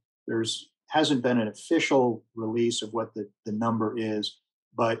Japan. There's hasn't been an official release of what the number is,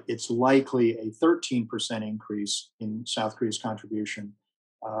 but it's likely a 13% increase in South Korea's contribution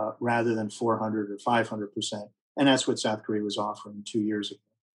rather than 400 or 500%. And that's what South Korea was offering 2 years ago.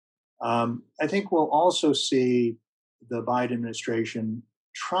 I think we'll also see the Biden administration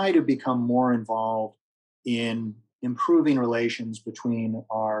try to become more involved in improving relations between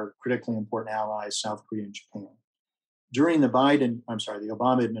our critically important allies, South Korea and Japan. During the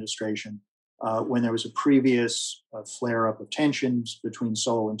Obama administration, when there was a previous flare-up of tensions between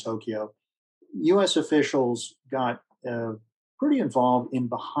Seoul and Tokyo, U.S. officials got pretty involved in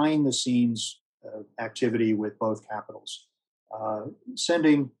behind-the-scenes activity with both capitals,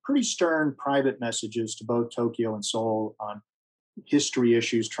 sending pretty stern private messages to both Tokyo and Seoul on history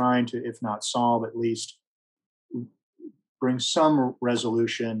issues, trying to, if not solve, at least bring some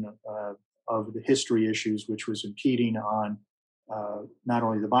resolution of the history issues, which was impeding on not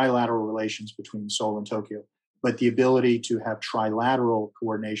only the bilateral relations between Seoul and Tokyo, but the ability to have trilateral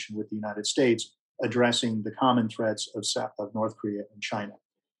coordination with the United States addressing the common threats of North Korea and China.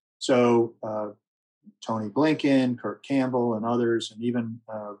 So Tony Blinken, Kurt Campbell, and others, and even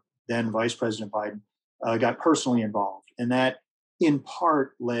then Vice President Biden, got personally involved. And that, in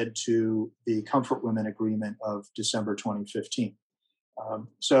part, led to the Comfort Women Agreement of December 2015.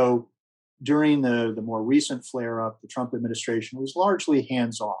 So during the more recent flare-up, the Trump administration was largely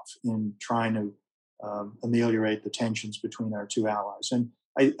hands-off in trying to ameliorate the tensions between our two allies. And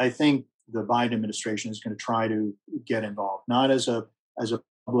I think the Biden administration is going to try to get involved, not as a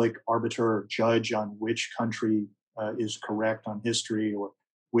public arbiter or judge on which country is correct on history or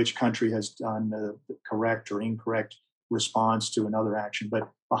which country has done the correct or incorrect response to another action,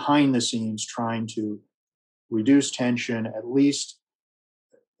 but behind the scenes trying to reduce tension, at least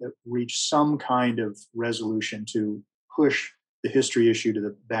reach some kind of resolution to push the history issue to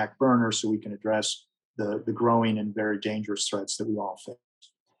the back burner so we can address the growing and very dangerous threats that we all face.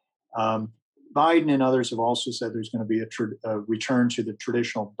 Biden and others have also said there's going to be a return to the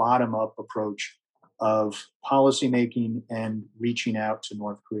traditional bottom-up approach of policymaking and reaching out to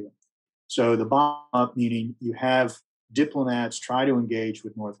North Korea. So the bottom-up meaning you have diplomats try to engage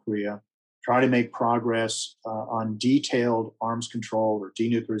with North Korea, try to make progress on detailed arms control or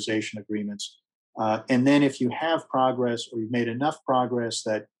denuclearization agreements. And then if you have progress or you've made enough progress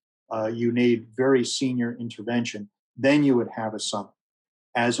that you need very senior intervention, then you would have a summit,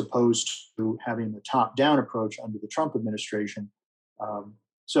 as opposed to having the top-down approach under the Trump administration.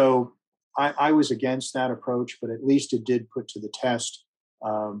 So I was against that approach, but at least it did put to the test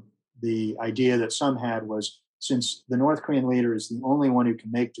the idea that some had was, since the North Korean leader is the only one who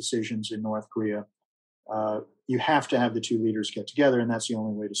can make decisions in North Korea, you have to have the two leaders get together, and that's the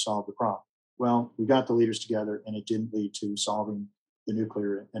only way to solve the problem. Well, we got the leaders together, and it didn't lead to solving the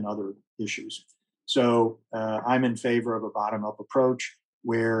nuclear and other issues. So I'm in favor of a bottom-up approach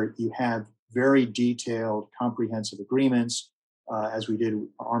where you have very detailed, comprehensive agreements, as we did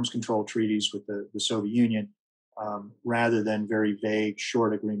arms control treaties with the Soviet Union, rather than very vague,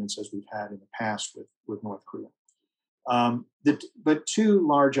 short agreements as we've had in the past with North Korea. But two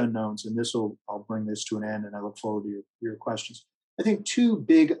large unknowns, and I'll bring this to an end, and I look forward to your questions. I think two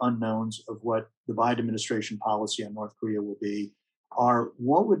big unknowns of what the Biden administration policy on North Korea will be are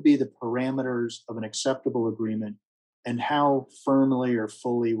what would be the parameters of an acceptable agreement and how firmly or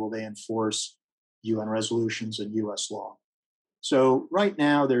fully will they enforce UN resolutions and US law. So right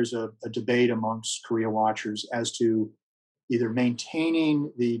now there's a debate amongst Korea watchers as to either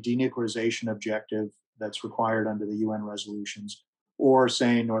maintaining the denuclearization objective that's required under the UN resolutions, or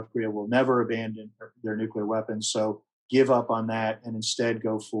saying North Korea will never abandon their nuclear weapons, so give up on that and instead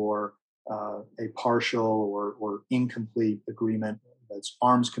go for a partial or incomplete agreement that's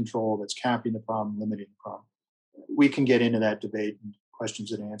arms control, that's capping the problem, limiting the problem. We can get into that debate and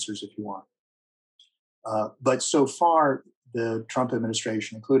questions and answers if you want. But so far, the Trump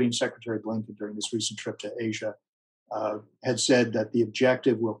administration, including Secretary Blinken during this recent trip to Asia, had said that the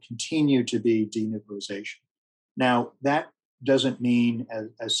objective will continue to be denuclearization. Now, that doesn't mean,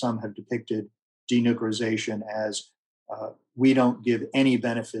 as some have depicted, denuclearization as we don't give any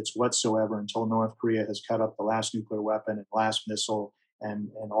benefits whatsoever until North Korea has cut up the last nuclear weapon and last missile and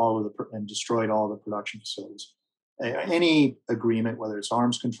destroyed all the production facilities. Any agreement, whether it's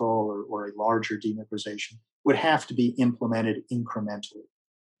arms control or a larger denuclearization, would have to be implemented incrementally.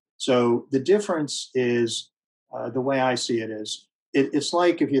 So the difference is, the way I see it is, it's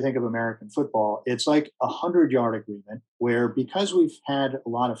like, if you think of American football, it's like a 100-yard agreement where, because we've had a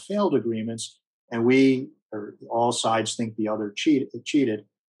lot of failed agreements and all sides think the other cheated,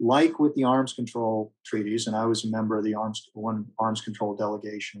 like with the arms control treaties, and I was a member of the one arms control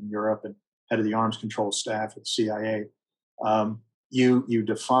delegation in Europe and head of the arms control staff at the CIA. You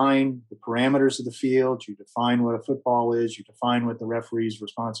define the parameters of the field, you define what a football is, you define what the referee's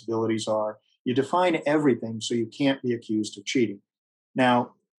responsibilities are, you define everything so you can't be accused of cheating.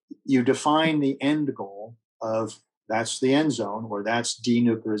 Now, you define the end goal of that's the end zone, or that's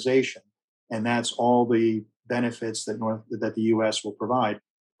denuclearization, and that's all the benefits that the U.S. will provide.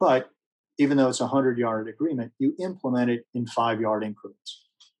 But even though it's a 100-yard agreement, you implement it in 5-yard increments.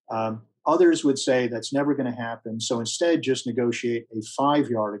 Others would say that's never going to happen. So instead, just negotiate a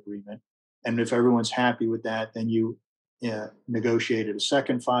 5-yard agreement. And if everyone's happy with that, then you negotiated a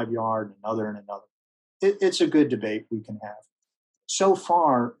second 5-yard, another and another. It's a good debate we can have. So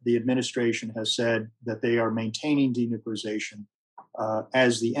far, the administration has said that they are maintaining denuclearization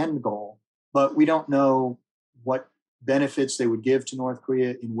as the end goal, but we don't know what benefits they would give to North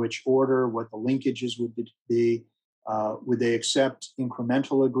Korea, in which order, what the linkages would be. Would they accept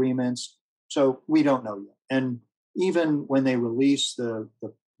incremental agreements? So we don't know yet. And even when they release the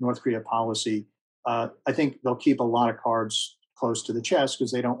North Korea policy, I think they'll keep a lot of cards close to the chest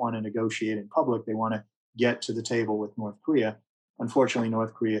because they don't want to negotiate in public. They want to get to the table with North Korea. Unfortunately,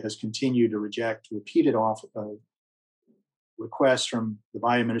 North Korea has continued to reject repeated requests from the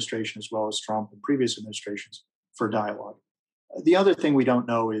Biden administration, as well as Trump and previous administrations, for dialogue. The other thing we don't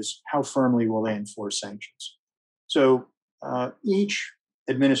know is how firmly will they enforce sanctions. So each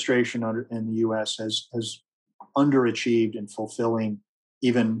administration in the U.S. has underachieved in fulfilling,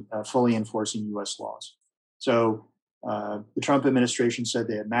 even fully enforcing U.S. laws. So the Trump administration said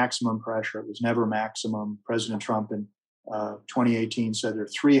they had maximum pressure. It was never maximum. President Trump in 2018 said there are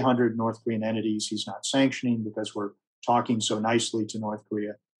 300 North Korean entities he's not sanctioning because we're talking so nicely to North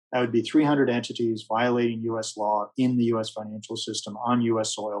Korea. That would be 300 entities violating U.S. law in the U.S. financial system on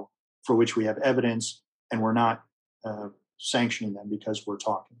U.S. soil, for which we have evidence, and we're not sanctioning them because we're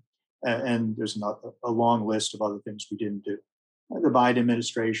talking. And there's a long list of other things we didn't do. The Biden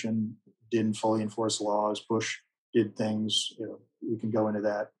administration didn't fully enforce laws. Bush did things. We can go into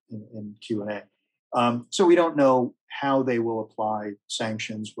that in Q&A. So we don't know how they will apply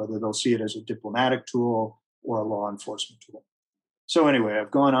sanctions, whether they'll see it as a diplomatic tool or a law enforcement tool. So anyway,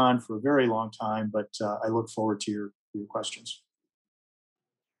 I've gone on for a very long time, but I look forward to your questions.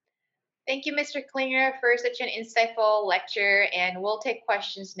 Thank you, Mr. Klinger, for such an insightful lecture, and we'll take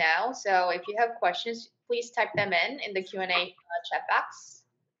questions now. So if you have questions, please type them in the Q&A chat box.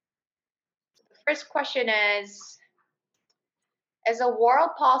 The first question is, as a world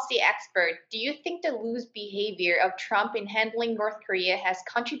policy expert, do you think the loose behavior of Trump in handling North Korea has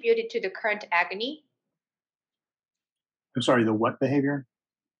contributed to the current agony? I'm sorry, the what behavior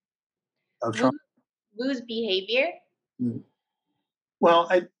of Trump? Loose behavior? Well,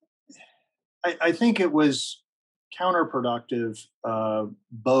 I think it was counterproductive,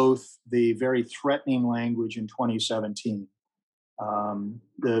 both the very threatening language in 2017,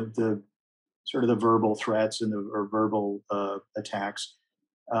 the sort of the verbal threats and or verbal attacks.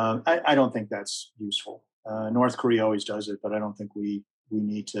 I don't think that's useful. North Korea always does it, but I don't think we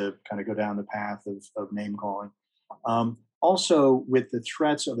need to kind of go down the path of name calling. Also, with the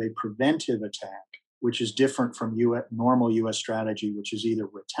threats of a preventive attack, which is different from normal U.S. strategy, which is either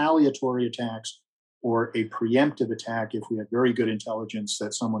retaliatory attacks or a preemptive attack. If we have very good intelligence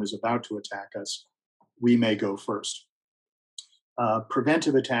that someone is about to attack us, we may go first.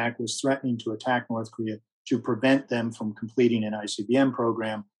 Preventive attack was threatening to attack North Korea to prevent them from completing an ICBM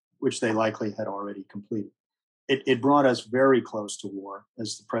program, which they likely had already completed. It brought us very close to war,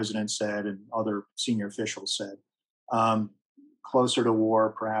 as the president said and other senior officials said. Closer to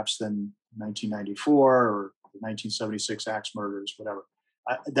war, perhaps, than 1994 or the 1976 axe murders, whatever.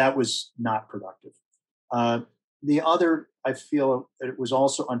 That was not productive. The other, I feel it was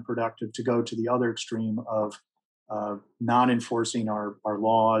also unproductive to go to the other extreme of not enforcing our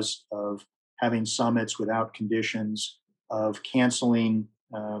laws, of having summits without conditions, of canceling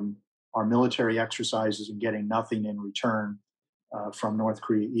our military exercises and getting nothing in return from North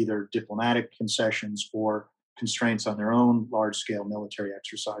Korea, either diplomatic concessions or constraints on their own large-scale military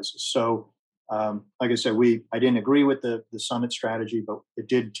exercises. So, like I said, I didn't agree with the summit strategy, but it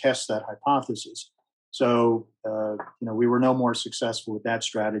did test that hypothesis. So, we were no more successful with that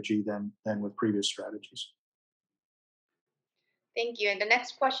strategy than with previous strategies. Thank you. And the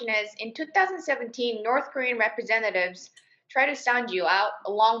next question is, in 2017, North Korean representatives tried to sound you out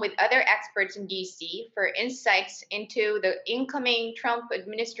along with other experts in DC for insights into the incoming Trump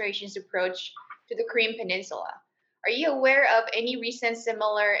administration's approach to the Korean Peninsula. Are you aware of any recent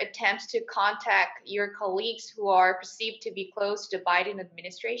similar attempts to contact your colleagues who are perceived to be close to the Biden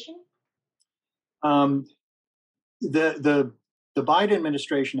administration? Um, the Biden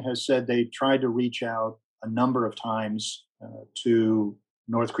administration has said they tried to reach out a number of times to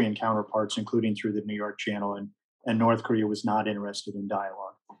North Korean counterparts, including through the New York Channel, and North Korea was not interested in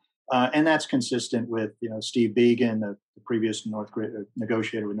dialogue. And that's consistent with Steve Biegun, the previous North Korea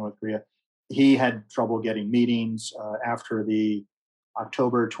negotiator with North Korea. He had trouble getting meetings after the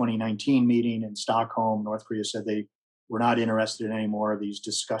October 2019 meeting in Stockholm. North Korea said they were not interested in any more of these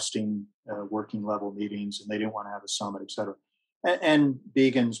disgusting working level meetings, and they didn't want to have a summit, et cetera. And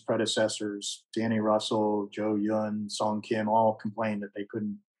Biegun's predecessors, Danny Russell, Joe Yun, Song Kim, all complained that they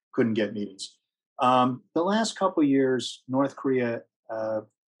couldn't get meetings. The last couple of years, North Korea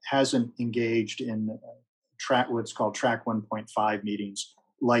hasn't engaged in what's called Track 1.5 meetings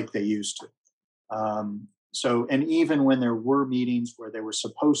like they used to. And even when there were meetings where they were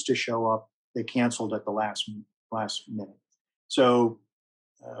supposed to show up, they canceled at the last minute. So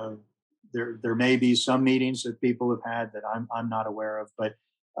there may be some meetings that people have had that I'm not aware of, but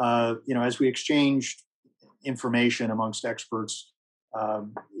as we exchanged information amongst experts,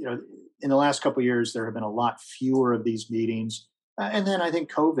 in the last couple of years there have been a lot fewer of these meetings, and then I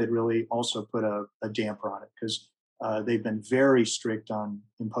think COVID really also put a damper on it because they've been very strict on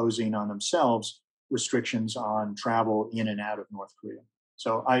imposing on themselves restrictions on travel in and out of North Korea.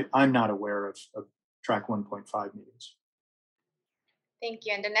 So I'm not aware of Track 1.5 meetings. Thank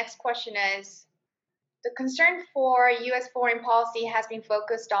you. And the next question is, the concern for U.S. foreign policy has been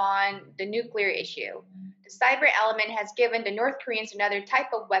focused on the nuclear issue. The cyber element has given the North Koreans another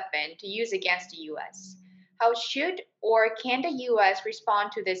type of weapon to use against the U.S. How should or can the U.S.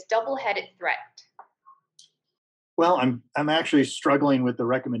 respond to this double-headed threat? Well, I'm actually struggling with the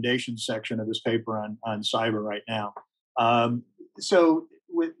recommendations section of this paper on cyber right now. So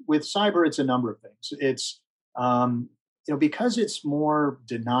with cyber, it's a number of things. It's because it's more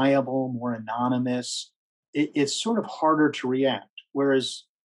deniable, more anonymous, it's sort of harder to react. Whereas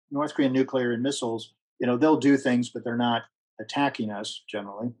North Korean nuclear and missiles, they'll do things, but they're not attacking us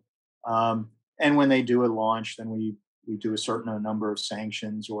generally. And when they do a launch, then we do a certain number of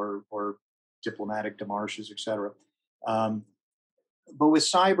sanctions or diplomatic demarches, et cetera. But with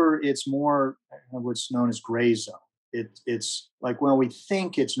cyber, it's more what's known as gray zone. It's like, well, we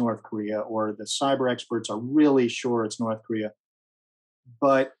think it's North Korea, or the cyber experts are really sure it's North Korea.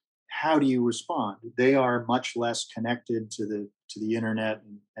 But how do you respond? They are much less connected to the internet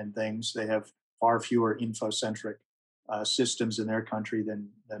and things. They have far fewer infocentric systems in their country than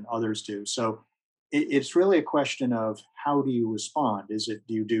others do. So it's really a question of how do you respond? Do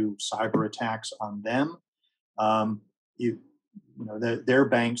you do cyber attacks on them? Their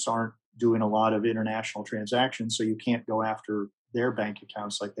banks aren't doing a lot of international transactions, so you can't go after their bank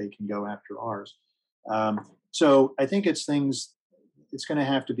accounts like they can go after ours. So I think it's going to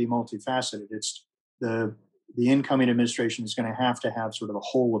have to be multifaceted. It's the incoming administration is going to have sort of a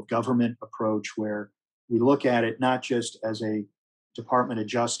whole of government approach where we look at it not just as a Department of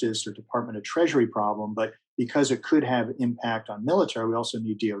Justice or Department of Treasury problem, but because it could have impact on military, we also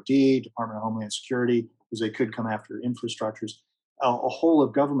need DOD, Department of Homeland Security, because they could come after infrastructures, a whole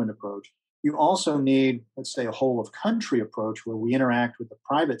of government approach. You also need, let's say, a whole of country approach where we interact with the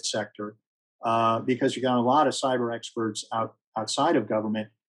private sector, because you got a lot of cyber experts outside of government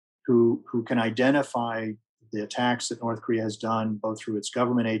who can identify the attacks that North Korea has done, both through its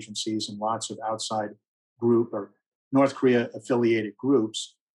government agencies and lots of outside group or North Korea affiliated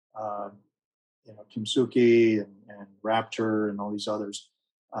groups, Kim Suk-hee and Raptor and all these others,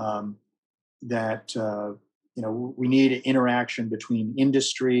 we need interaction between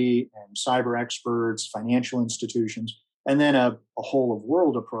industry and cyber experts, financial institutions, and then a whole of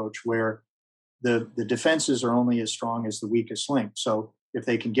world approach where the defenses are only as strong as the weakest link. So if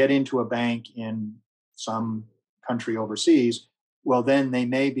they can get into a bank in some country overseas, well, then they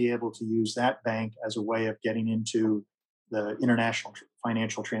may be able to use that bank as a way of getting into the international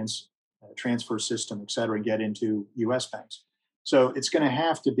financial transfer system, et cetera, and get into US banks. So it's going to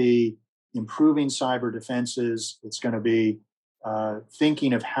have to be improving cyber defenses. It's going to be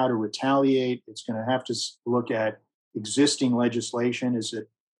thinking of how to retaliate. It's going to have to look at existing legislation. Is it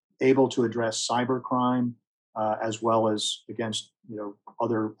able to address cybercrime as well as against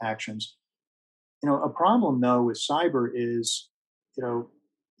other actions? A problem though with cyber is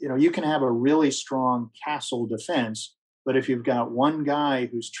you can have a really strong castle defense, but if you've got one guy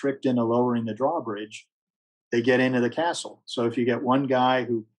who's tricked into lowering the drawbridge, they get into the castle. So if you get one guy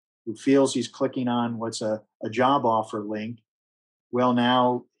who feels he's clicking on what's a job offer link, well,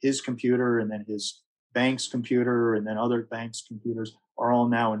 now his computer and then his bank's computer and then other banks' computers are all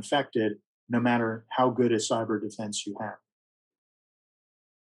now infected, no matter how good a cyber defense you have.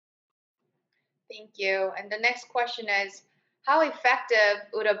 Thank you. And the next question is, how effective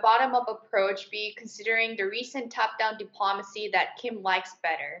would a bottom-up approach be considering the recent top-down diplomacy that Kim likes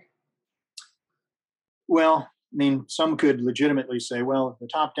better? Well, I mean, some could legitimately say, well, the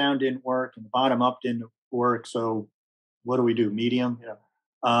top-down didn't work and the bottom-up didn't work, so what do we do? Medium?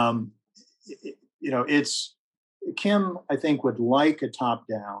 It's Kim, I think, would like a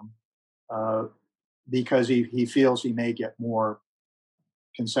top-down because he feels he may get more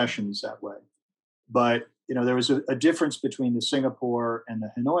concessions that way. But there was a difference between the Singapore and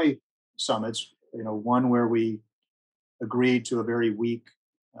the Hanoi summits. One where we agreed to a very weak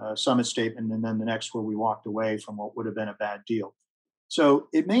summit statement, and then the next where we walked away from what would have been a bad deal. So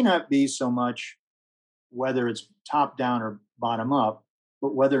it may not be so much whether it's top down or bottom up,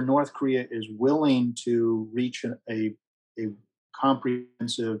 but whether North Korea is willing to reach a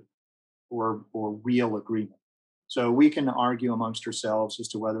comprehensive or real agreement. So we can argue amongst ourselves as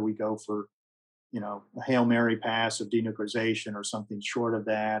to whether we go for a Hail Mary pass of denuclearization or something short of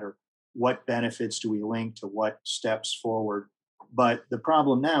that, or what benefits do we link to what steps forward. But the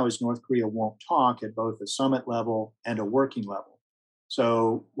problem now is North Korea won't talk at both a summit level and a working level.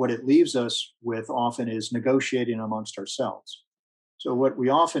 So what it leaves us with often is negotiating amongst ourselves. So what we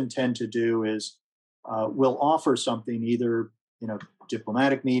often tend to do is we'll offer something either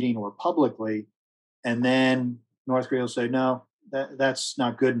diplomatic meeting or publicly, and then North Korea will say, no, that's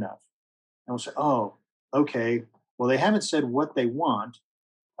not good enough. And we'll say, oh, okay, well, they haven't said what they want.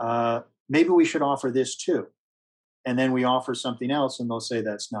 Maybe we should offer this too. And then we offer something else and they'll say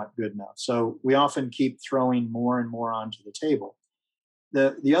that's not good enough. So we often keep throwing more and more onto the table.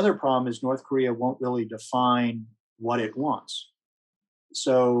 The other problem is North Korea won't really define what it wants.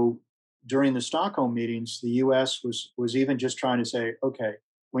 So during the Stockholm meetings, the US was even just trying to say, okay,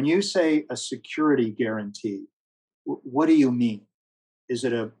 when you say a security guarantee, what do you mean? Is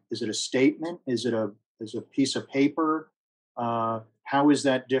it a statement? Is it a piece of paper? How is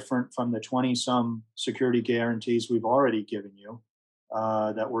that different from the 20-some security guarantees we've already given you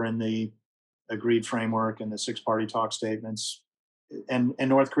that were in the agreed framework and the six-party talk statements? And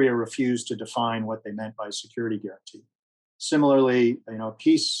North Korea refused to define what they meant by security guarantee. Similarly, a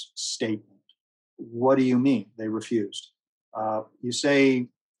peace statement. What do you mean? They refused. You say,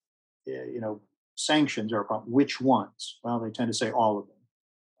 sanctions are a problem. Which ones? Well, they tend to say all of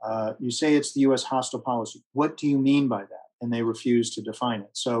them. You say it's the U.S. hostile policy. What do you mean by that? And they refuse to define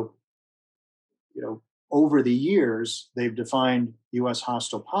it. So, over the years, they've defined U.S.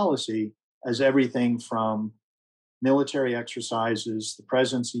 hostile policy as everything from military exercises, the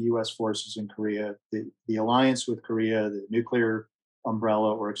presence of U.S. forces in Korea, the alliance with Korea, the nuclear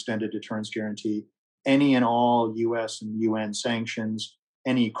umbrella or extended deterrence guarantee, any and all U.S. and UN sanctions,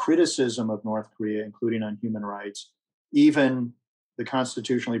 any criticism of North Korea, including on human rights, even the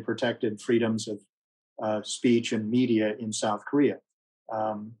constitutionally protected freedoms of speech and media in South Korea.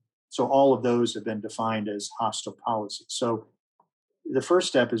 So all of those have been defined as hostile policy. So the first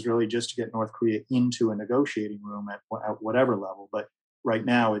step is really just to get North Korea into a negotiating room at whatever level, but right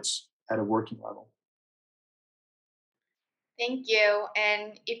now it's at a working level. Thank you.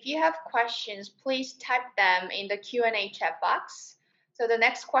 And if you have questions, please type them in the Q&A chat box. So the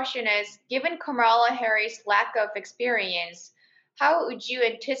next question is, given Kamala Harris' lack of experience, how would you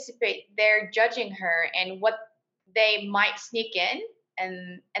anticipate their judging her and what they might sneak in?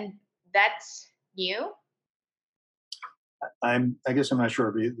 And that's new? I guess I'm not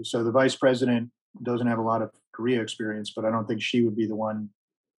sure. So the vice president doesn't have a lot of Korea experience, but I don't think she would be the one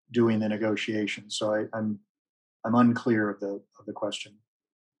doing the negotiations. So I'm unclear of the question.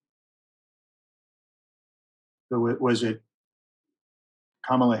 So was it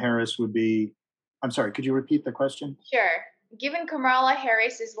Kamala Harris would be? I'm sorry. Could you repeat the question? Sure. Given Kamala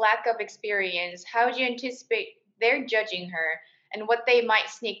Harris's lack of experience, how would you anticipate their judging her and what they might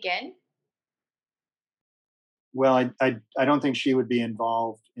sneak in? Well, I don't think she would be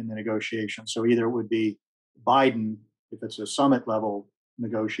involved in the negotiation. So either it would be Biden if it's a summit level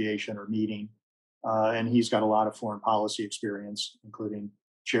negotiation or meeting, and he's got a lot of foreign policy experience, including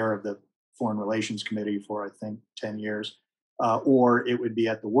chair of the Foreign Relations Committee for I think 10 years, or it would be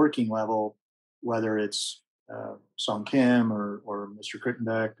at the working level, whether it's Song Kim or Mr.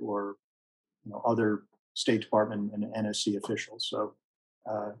 Krittenbeck or other State Department and NSC officials. So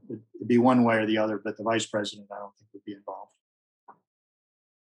it'd be one way or the other, but the vice president, I don't think, would be involved.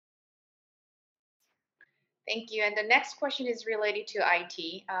 Thank you. And the next question is related to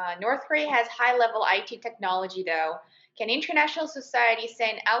IT. North Korea has high-level IT technology, though. Can international society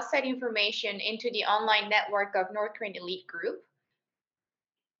send outside information into the online network of North Korean elite group?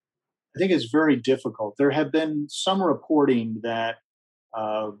 I think it's very difficult. There have been some reporting that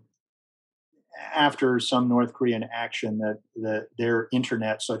uh, after some North Korean action that their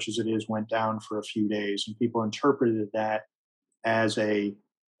internet, such as it is, went down for a few days, and people interpreted that as a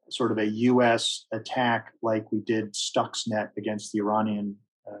sort of a U.S. attack, like we did Stuxnet against the Iranian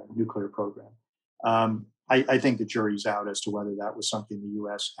nuclear program. I think the jury's out as to whether that was something the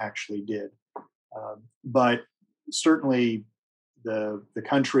U.S. actually did. But certainly, the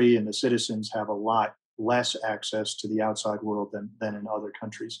country and the citizens have a lot less access to the outside world than in other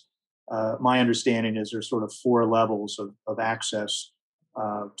countries. My understanding is there's sort of four levels of access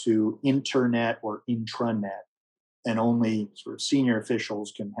to internet or intranet, and only sort of senior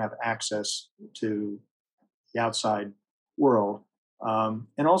officials can have access to the outside world.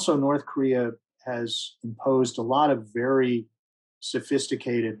 And also, North Korea has imposed a lot of very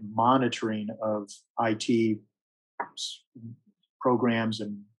sophisticated monitoring of IT programs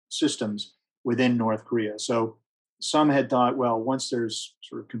and systems within North Korea. So some had thought, well, once there's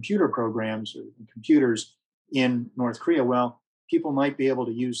sort of computer programs or computers in North Korea, well, people might be able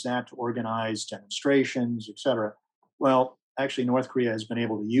to use that to organize demonstrations, et cetera. Well, actually, North Korea has been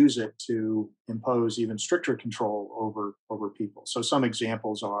able to use it to impose even stricter control over people. So some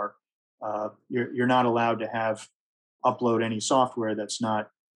examples are you're not allowed to upload any software that's not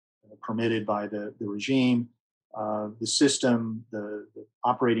permitted by the regime. The system, the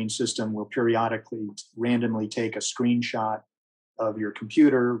operating system, will periodically randomly take a screenshot of your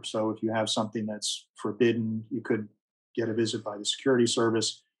computer. So if you have something that's forbidden, you could get a visit by the security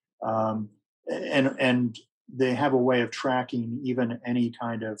service. And they have a way of tracking even any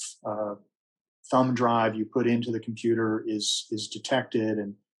kind of thumb drive you put into the computer is detected,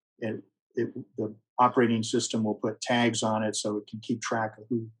 and the operating system will put tags on it so it can keep track of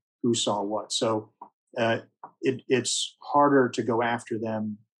who saw what. So it's harder to go after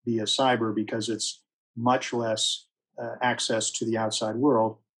them via cyber because it's much less access to the outside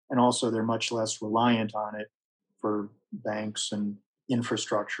world, and also they're much less reliant on it for banks and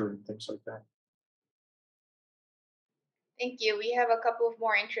infrastructure and things like that. Thank you. We have a couple of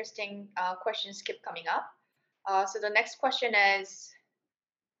more interesting questions keep coming up. So the next question is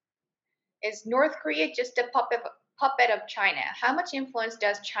North Korea just a puppet of China? How much influence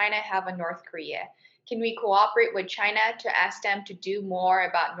does China have on North Korea? Can we cooperate with China to ask them to do more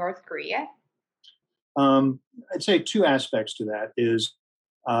about North Korea? I'd say two aspects to that is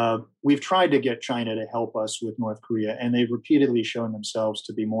we've tried to get China to help us with North Korea, and they've repeatedly shown themselves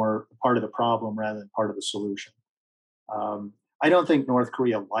to be more part of the problem rather than part of the solution. I don't think North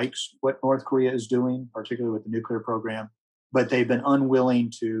Korea likes what North Korea is doing, particularly with the nuclear program, but they've been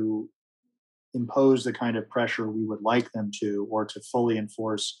unwilling to impose the kind of pressure we would like them to, or to fully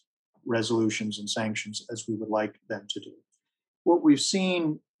enforce resolutions and sanctions as we would like them to do. What we've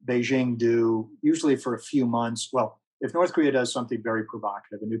seen Beijing do, usually for a few months, well, if North Korea does something very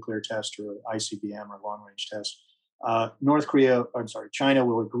provocative, a nuclear test or an ICBM or long-range test, China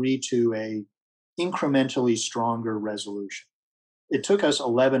will agree to a incrementally stronger resolution. It took us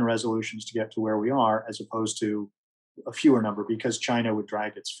 11 resolutions to get to where we are, as opposed to a fewer number, because China would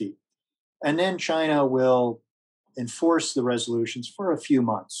drag its feet. And then China will enforce the resolutions for a few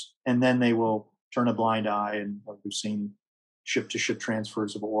months, and then they will turn a blind eye, and we've seen ship-to-ship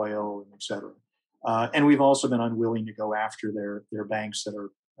transfers of oil, and et cetera. And we've also been unwilling to go after their banks that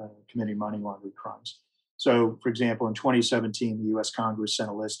are committing money laundering crimes. So, for example, in 2017, the U.S. Congress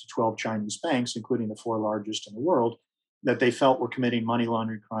sent a list of 12 Chinese banks, including the 4 largest in the world, that they felt were committing money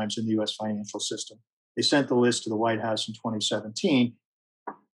laundering crimes in the U.S. financial system. They sent the list to the White House in 2017.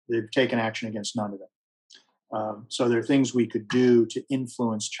 They've taken action against none of them. So there are things we could do to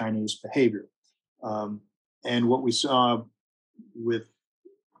influence Chinese behavior. And what we saw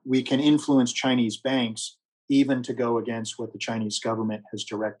we can influence Chinese banks even to go against what the Chinese government has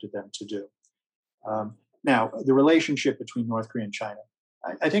directed them to do. Now, the relationship between North Korea and China.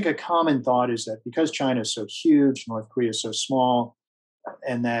 I think a common thought is that because China is so huge, North Korea is so small,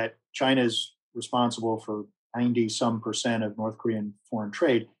 and that China is responsible for 90 some percent of North Korean foreign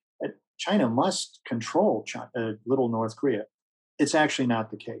trade, that China must control little North Korea. It's actually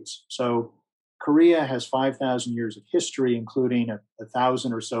not the case. So Korea has 5,000 years of history, including a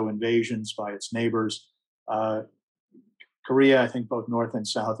thousand or so invasions by its neighbors. Korea, I think both North and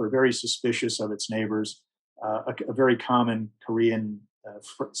South, are very suspicious of its neighbors. A very common Korean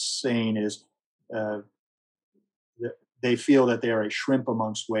saying is they feel that they are a shrimp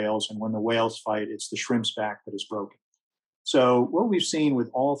amongst whales, and when the whales fight, it's the shrimp's back that is broken. So what we've seen with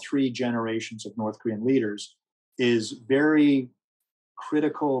all three generations of North Korean leaders is very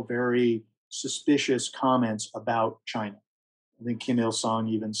critical, very suspicious comments about China. I think Kim Il-sung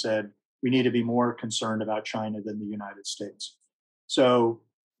even said, we need to be more concerned about China than the United States. So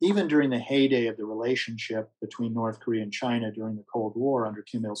even during the heyday of the relationship between North Korea and China during the Cold War under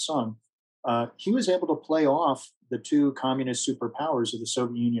Kim Il-sung, he was able to play off the two communist superpowers of the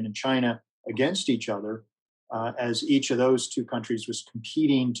Soviet Union and China against each other, as each of those two countries was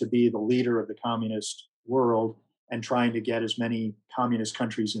competing to be the leader of the communist world and trying to get as many communist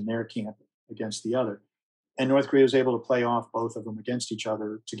countries in their camp against the other. And North Korea was able to play off both of them against each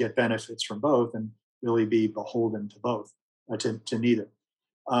other to get benefits from both and really be beholden to both, to neither.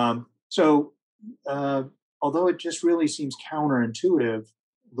 So although it just really seems counterintuitive,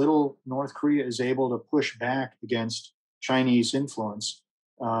 little North Korea is able to push back against Chinese influence,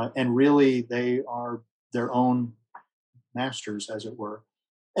 and really they are their own masters, as it were.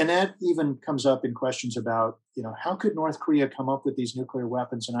 And that even comes up in questions about, how could North Korea come up with these nuclear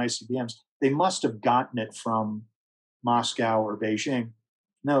weapons and ICBMs? They must have gotten it from Moscow or Beijing.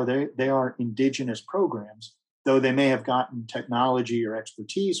 No, they are indigenous programs, though they may have gotten technology or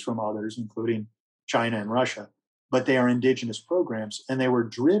expertise from others, including China and Russia, but they are indigenous programs, and they were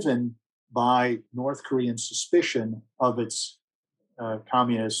driven by North Korean suspicion of its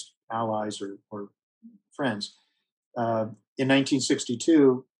communist allies or friends. In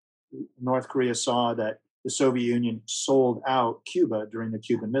 1962, North Korea saw that the Soviet Union sold out Cuba during the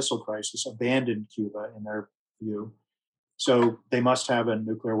Cuban Missile Crisis, abandoned Cuba in their view. So they must have a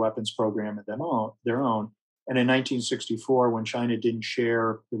nuclear weapons program of their own. And in 1964, when China didn't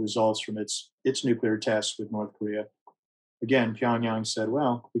share the results from its nuclear tests with North Korea, again, Pyongyang said,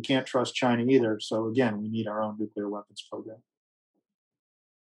 well, we can't trust China either. So again, we need our own nuclear weapons program.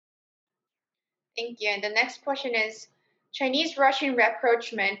 Thank you. And the next question is, Chinese-Russian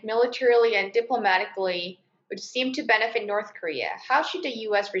rapprochement militarily and diplomatically would seem to benefit North Korea. How should the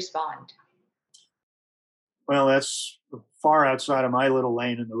U.S. respond? Well, that's far outside of my little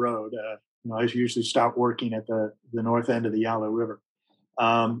lane in the road. I usually stop working at the north end of the Yalu River.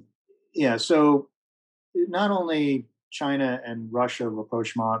 So not only China and Russia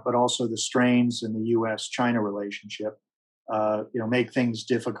rapprochement, but also the strains in the U.S.-China relationship, make things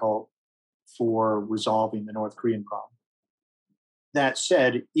difficult for resolving the North Korean problem. That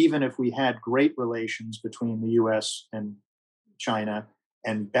said, even if we had great relations between the U.S. and China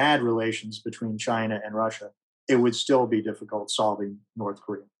and bad relations between China and Russia, it would still be difficult solving North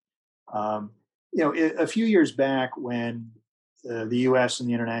Korea. A few years back when the U.S. and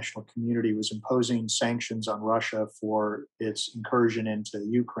the international community was imposing sanctions on Russia for its incursion into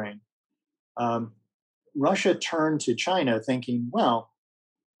Ukraine, Russia turned to China thinking, well,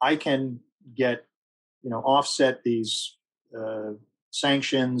 I can get, offset these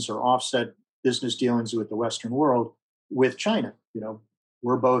sanctions or offset business dealings with the Western world with China.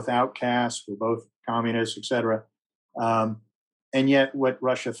 We're both outcasts, we're both communists, etc. And yet what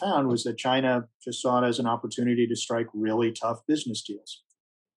Russia found was that China just saw it as an opportunity to strike really tough business deals.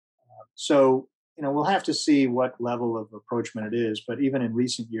 So we'll have to see what level of rapprochement it is, but even in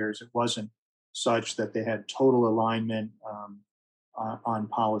recent years, it wasn't such that they had total alignment on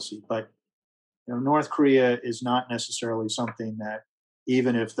policy. But North Korea is not necessarily something that,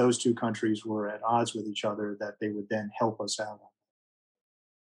 even if those two countries were at odds with each other, that they would then help us out on.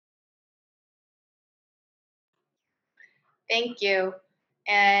 Thank you.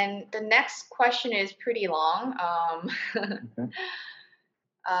 And the next question is pretty long. Okay.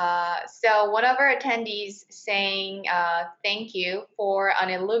 So one of our attendees saying thank you for an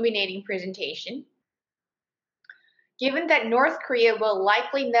illuminating presentation. Given that North Korea will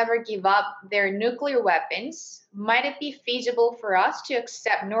likely never give up their nuclear weapons, might it be feasible for us to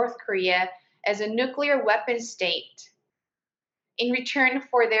accept North Korea as a nuclear weapons state in return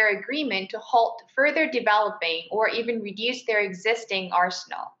for their agreement to halt further developing or even reduce their existing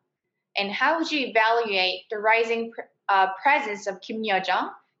arsenal? And how would you evaluate the rising presence of Kim Yo-jong,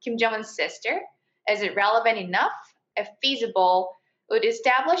 Kim Jong-un's sister? Is it relevant enough? If feasible, would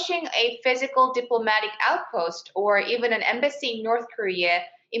establishing a physical diplomatic outpost or even an embassy in North Korea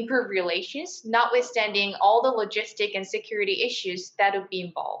improve relations, notwithstanding all the logistic and security issues that would be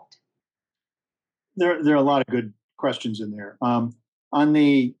involved? There are a lot of good questions in there. On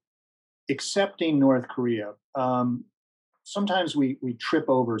the accepting North Korea, sometimes we trip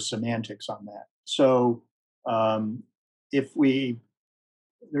over semantics on that. So um, if we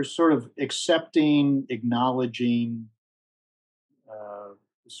there's sort of accepting, acknowledging,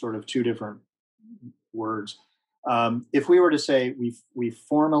 sort of two different words. If we were to say we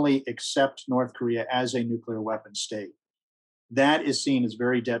formally accept North Korea as a nuclear weapon state, that is seen as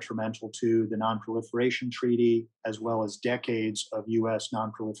very detrimental to the Nonproliferation Treaty, as well as decades of U.S.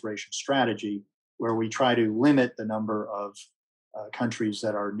 nonproliferation strategy, where we try to limit the number of countries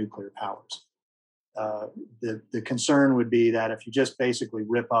that are nuclear powers. The concern would be that if you just basically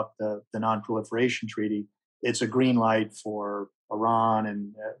rip up the Nonproliferation Treaty, it's a green light for Iran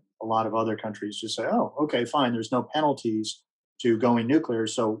and a lot of other countries to say, oh, okay, fine, there's no penalties to going nuclear,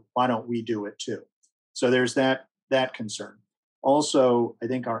 so why don't we do it too? So there's that concern. Also, I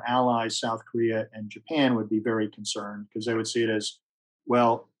think our allies, South Korea and Japan, would be very concerned because they would see it as,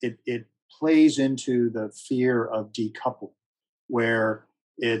 well, it plays into the fear of decoupling, where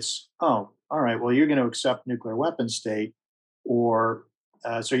it's, oh, all right, well, you're going to accept nuclear weapon state, or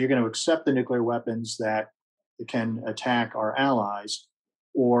so you're going to accept the nuclear weapons that can attack our allies,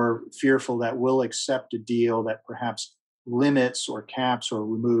 or fearful that we'll accept a deal that perhaps limits or caps or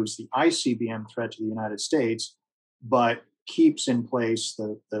removes the ICBM threat to the United States, but keeps in place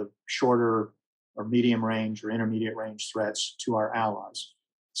the shorter or medium range or intermediate range threats to our allies.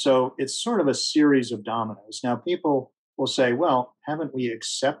 So it's sort of a series of dominoes. Now, people will say, well, haven't we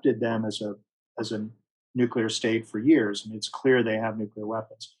accepted them as a nuclear state for years? And it's clear they have nuclear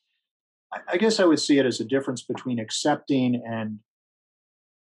weapons. I guess I would see it as a difference between accepting and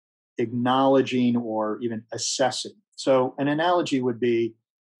acknowledging or even assessing. So an analogy would be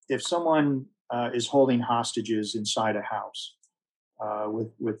if someone is holding hostages inside a house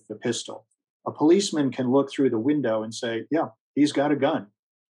with the pistol, a policeman can look through the window and say, yeah, he's got a gun.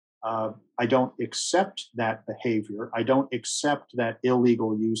 I don't accept that behavior. I don't accept that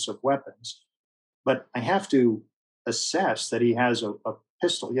illegal use of weapons, but I have to assess that he has a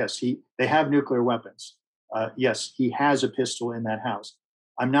pistol. Yes, they have nuclear weapons. Yes, he has a pistol in that house.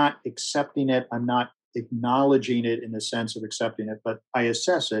 I'm not accepting it. I'm not acknowledging it in the sense of accepting it, but I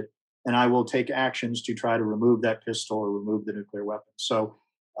assess it, and I will take actions to try to remove that pistol or remove the nuclear weapon. So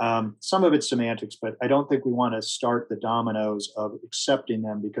some of it's semantics, but I don't think we want to start the dominoes of accepting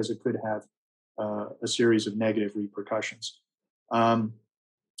them because it could have a series of negative repercussions. On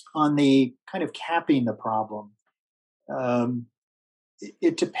the kind of capping the problem,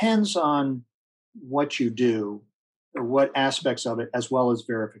 it depends on what you do or what aspects of it, as well as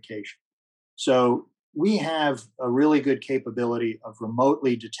verification. So we have a really good capability of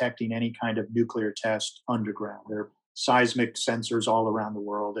remotely detecting any kind of nuclear test underground. There are seismic sensors all around the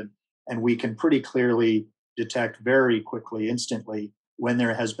world, and we can pretty clearly detect very quickly, instantly, when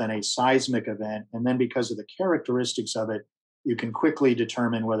there has been a seismic event. And then because of the characteristics of it, you can quickly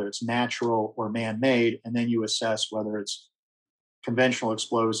determine whether it's natural or man-made, and then you assess whether it's conventional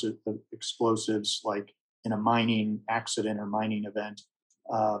explosives like in a mining accident or mining event,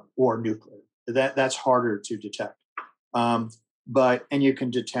 or nuclear. That's harder to detect. And you can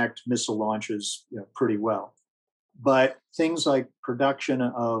detect missile launches, pretty well. But things like production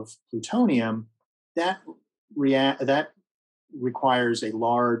of plutonium, that requires a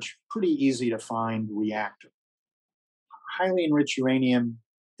large, pretty easy to find reactor. Highly enriched uranium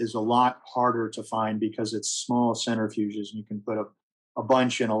is a lot harder to find because it's small centrifuges, and you can put a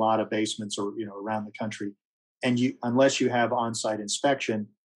bunch in a lot of basements or around the country. And unless you have on-site inspection,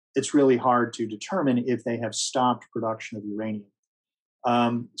 it's really hard to determine if they have stopped production of uranium.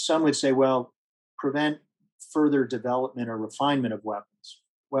 Some would say, well, prevent further development or refinement of weapons.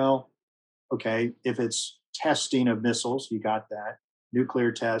 Well, okay, if it's testing of missiles, you got that.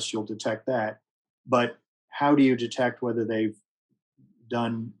 Nuclear tests, you'll detect that. But how do you detect whether they've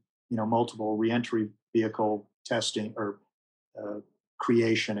done, multiple reentry vehicle testing or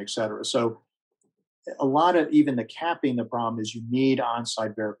creation, et cetera? So a lot of even the capping the problem is you need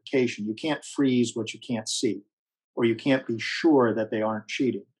on-site verification. You can't freeze what you can't see, or you can't be sure that they aren't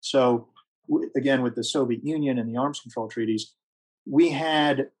cheating. So again, with the Soviet Union and the arms control treaties, we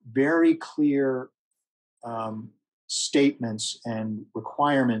had very clear statements and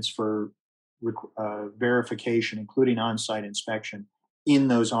requirements for verification, including on-site inspection, in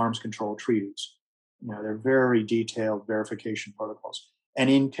those arms control treaties. They're very detailed verification protocols. And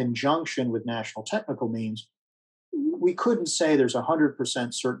in conjunction with national technical means, we couldn't say there's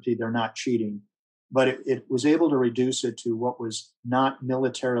 100% certainty they're not cheating, but it was able to reduce it to what was not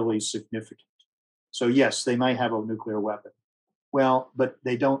militarily significant. So yes, they might have a nuclear weapon. Well, but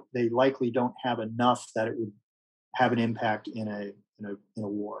they likely don't have enough that it would have an impact in a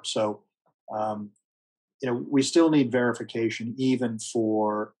war. So we still need verification even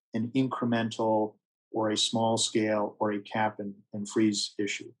for an incremental or a small scale or a cap and freeze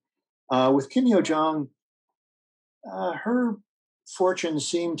issue. With Kim Yo Jong, her fortunes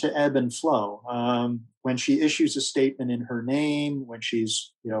seem to ebb and flow. When she issues a statement in her name, when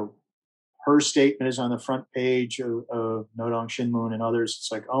she's, her statement is on the front page of Nodong Shinmun and others,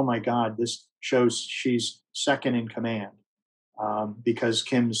 it's like, oh my God, this shows she's second in command. Because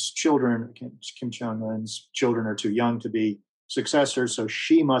Kim Jong-un's children are too young to be successors, so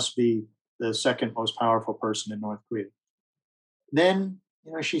she must be the second most powerful person in North Korea. Then,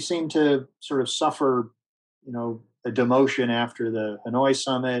 she seemed to sort of suffer, a demotion after the Hanoi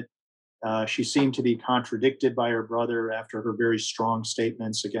summit. She seemed to be contradicted by her brother after her very strong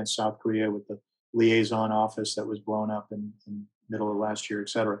statements against South Korea with the liaison office that was blown up in middle of last year, et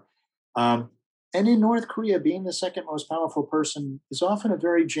cetera. And in North Korea, being the second most powerful person is often a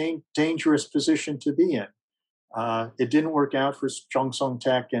very dangerous position to be in. It didn't work out for Chung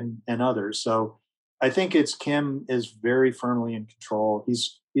Song-taek and others. So I think Kim is very firmly in control.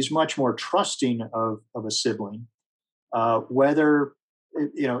 He's much more trusting of a sibling. Whether,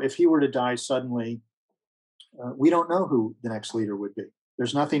 if he were to die suddenly, we don't know who the next leader would be.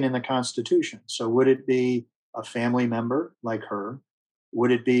 There's nothing in the Constitution. So would it be a family member like her?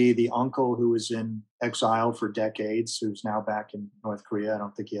 Would it be the uncle who was in exile for decades, who's now back in North Korea? I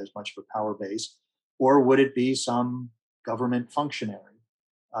don't think he has much of a power base. Or would it be some government functionary?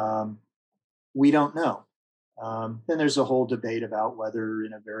 We don't know. Then there's a whole debate about whether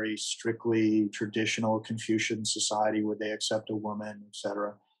in a very strictly traditional Confucian society would they accept a woman, et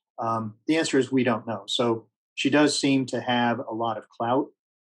cetera. The answer is we don't know. So she does seem to have a lot of clout,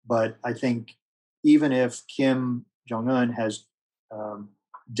 but I think even if Kim Jong-un has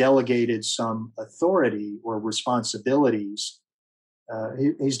delegated some authority or responsibilities.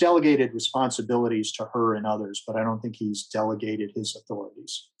 He's delegated responsibilities to her and others, but I don't think he's delegated his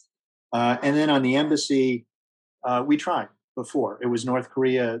authorities. And then on the embassy, we tried before. It was North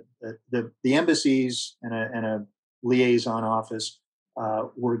Korea. The embassies and a liaison office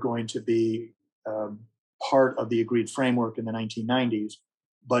were going to be part of the agreed framework in the 1990s,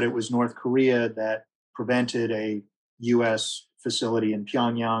 but it was North Korea that prevented a U.S. facility in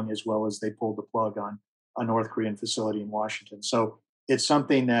Pyongyang, as well as they pulled the plug on a North Korean facility in Washington. So it's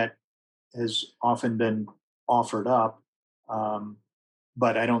something that has often been offered up,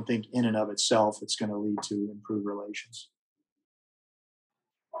 but I don't think in and of itself it's going to lead to improved relations.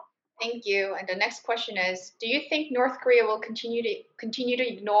 Thank you. And the next question is, do you think North Korea will continue to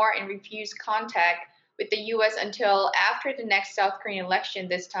ignore and refuse contact with the U.S. until after the next South Korean election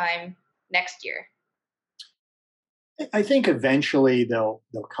this time next year? I think eventually they'll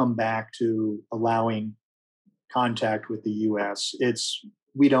come back to allowing contact with the U.S.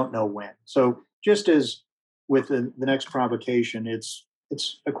 We don't know when. So just as with the next provocation, it's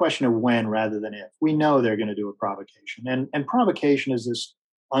a question of when rather than if. We know they're going to do a provocation, and provocation is this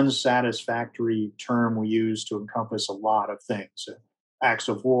unsatisfactory term we use to encompass a lot of things: acts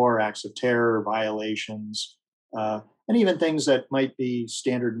of war, acts of terror, violations. And even things that might be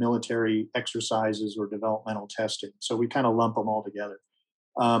standard military exercises or developmental testing. So we kind of lump them all together.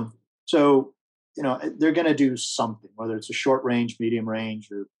 So they're going to do something, whether it's a short range, medium range,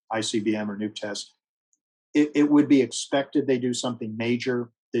 or ICBM or nuke test. It would be expected they do something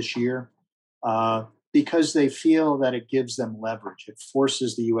major this year because they feel that it gives them leverage. It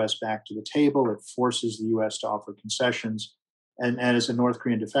forces the U.S. back to the table. It forces the U.S. to offer concessions. And as a North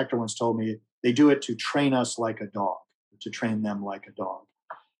Korean defector once told me, they do it to train us like a dog, to train them like a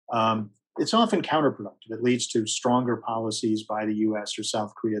dog. It's often counterproductive. It leads to stronger policies by the U.S. or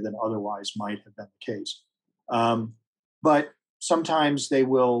South Korea than otherwise might have been the case. But sometimes they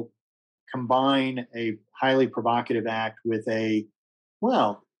will combine a highly provocative act with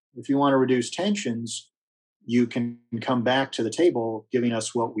if you want to reduce tensions, you can come back to the table giving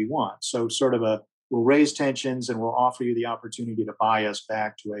us what we want. So sort of we'll raise tensions and we'll offer you the opportunity to buy us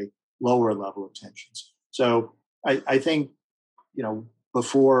back to a lower level of tensions. So I think,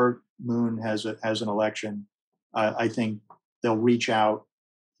 before Moon has an election, I think they'll reach out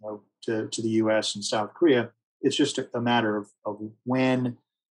to the U.S. and South Korea. It's just a matter of when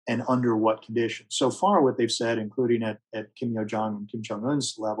and under what conditions. So far, what they've said, including at Kim Yo Jong and Kim Jong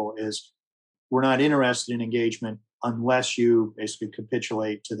Un's level, is we're not interested in engagement unless you basically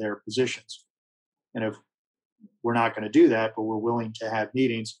capitulate to their positions. And if we're not going to do that, but we're willing to have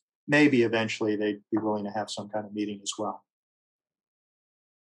meetings. Maybe eventually they'd be willing to have some kind of meeting as well.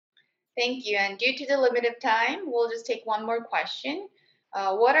 Thank you. And due to the limit of time, we'll just take one more question.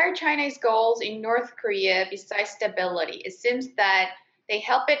 What are China's goals in North Korea besides stability? It seems that they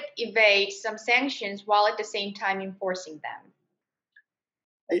help it evade some sanctions while at the same time enforcing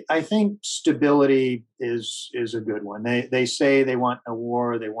them. I think stability is a good one. They say they want no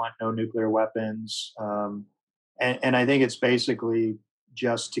war, they want no nuclear weapons, and I think it's basically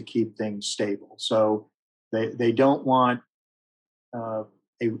just to keep things stable. So they don't want uh,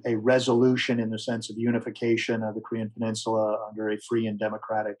 a resolution in the sense of unification of the Korean Peninsula under a free and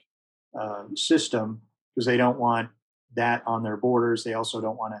democratic system, because they don't want that on their borders. They also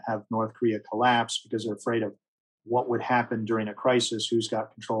don't want to have North Korea collapse because they're afraid of what would happen during a crisis. Who's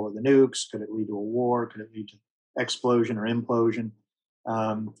got control of the nukes? Could it lead to a war? Could it lead to explosion or implosion?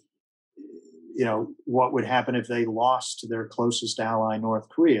 Um, what would happen if they lost to their closest ally, North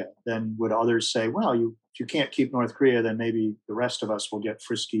Korea? Then would others say, well, if you can't keep North Korea, then maybe the rest of us will get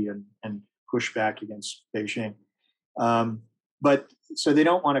frisky and push back against Beijing. But so they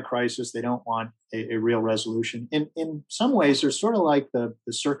don't want a crisis. They don't want a real resolution. In some ways, they're sort of like the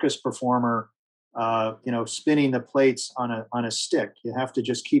circus performer, spinning the plates on a stick. You have to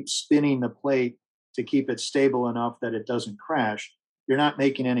just keep spinning the plate to keep it stable enough that it doesn't crash. You're not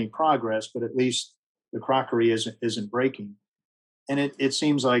making any progress, but at least the crockery isn't breaking. And it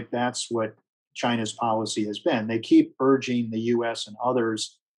seems like that's what China's policy has been. They keep urging the U.S. and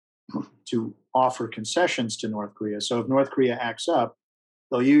others to offer concessions to North Korea. So if North Korea acts up,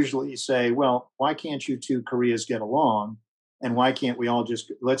 they'll usually say, well, why can't you two Koreas get along? And why can't we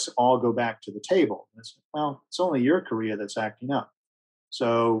let's all go back to the table? Well, it's only your Korea that's acting up.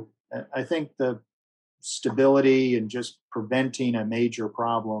 So I think the stability and just preventing a major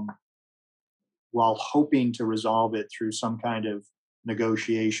problem while hoping to resolve it through some kind of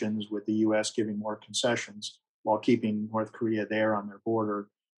negotiations with the U.S. giving more concessions while keeping North Korea there on their border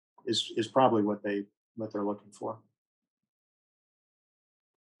is probably what they're looking for.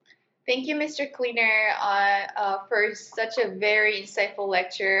 Thank you, Mr. Cleaner, for such a very insightful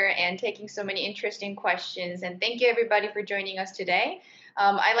lecture and taking so many interesting questions. And thank you, everybody, for joining us today.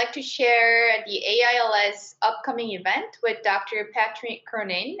 I'd like to share the AILS upcoming event with Dr. Patrick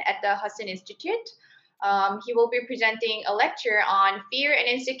Cronin at the Hudson Institute. He will be presenting a lecture on fear and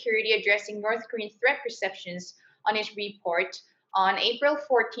insecurity addressing North Korean threat perceptions on his report on April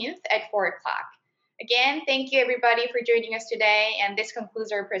 14th at 4 o'clock. Again, thank you everybody for joining us today, and this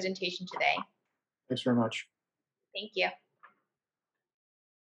concludes our presentation today. Thanks very much. Thank you.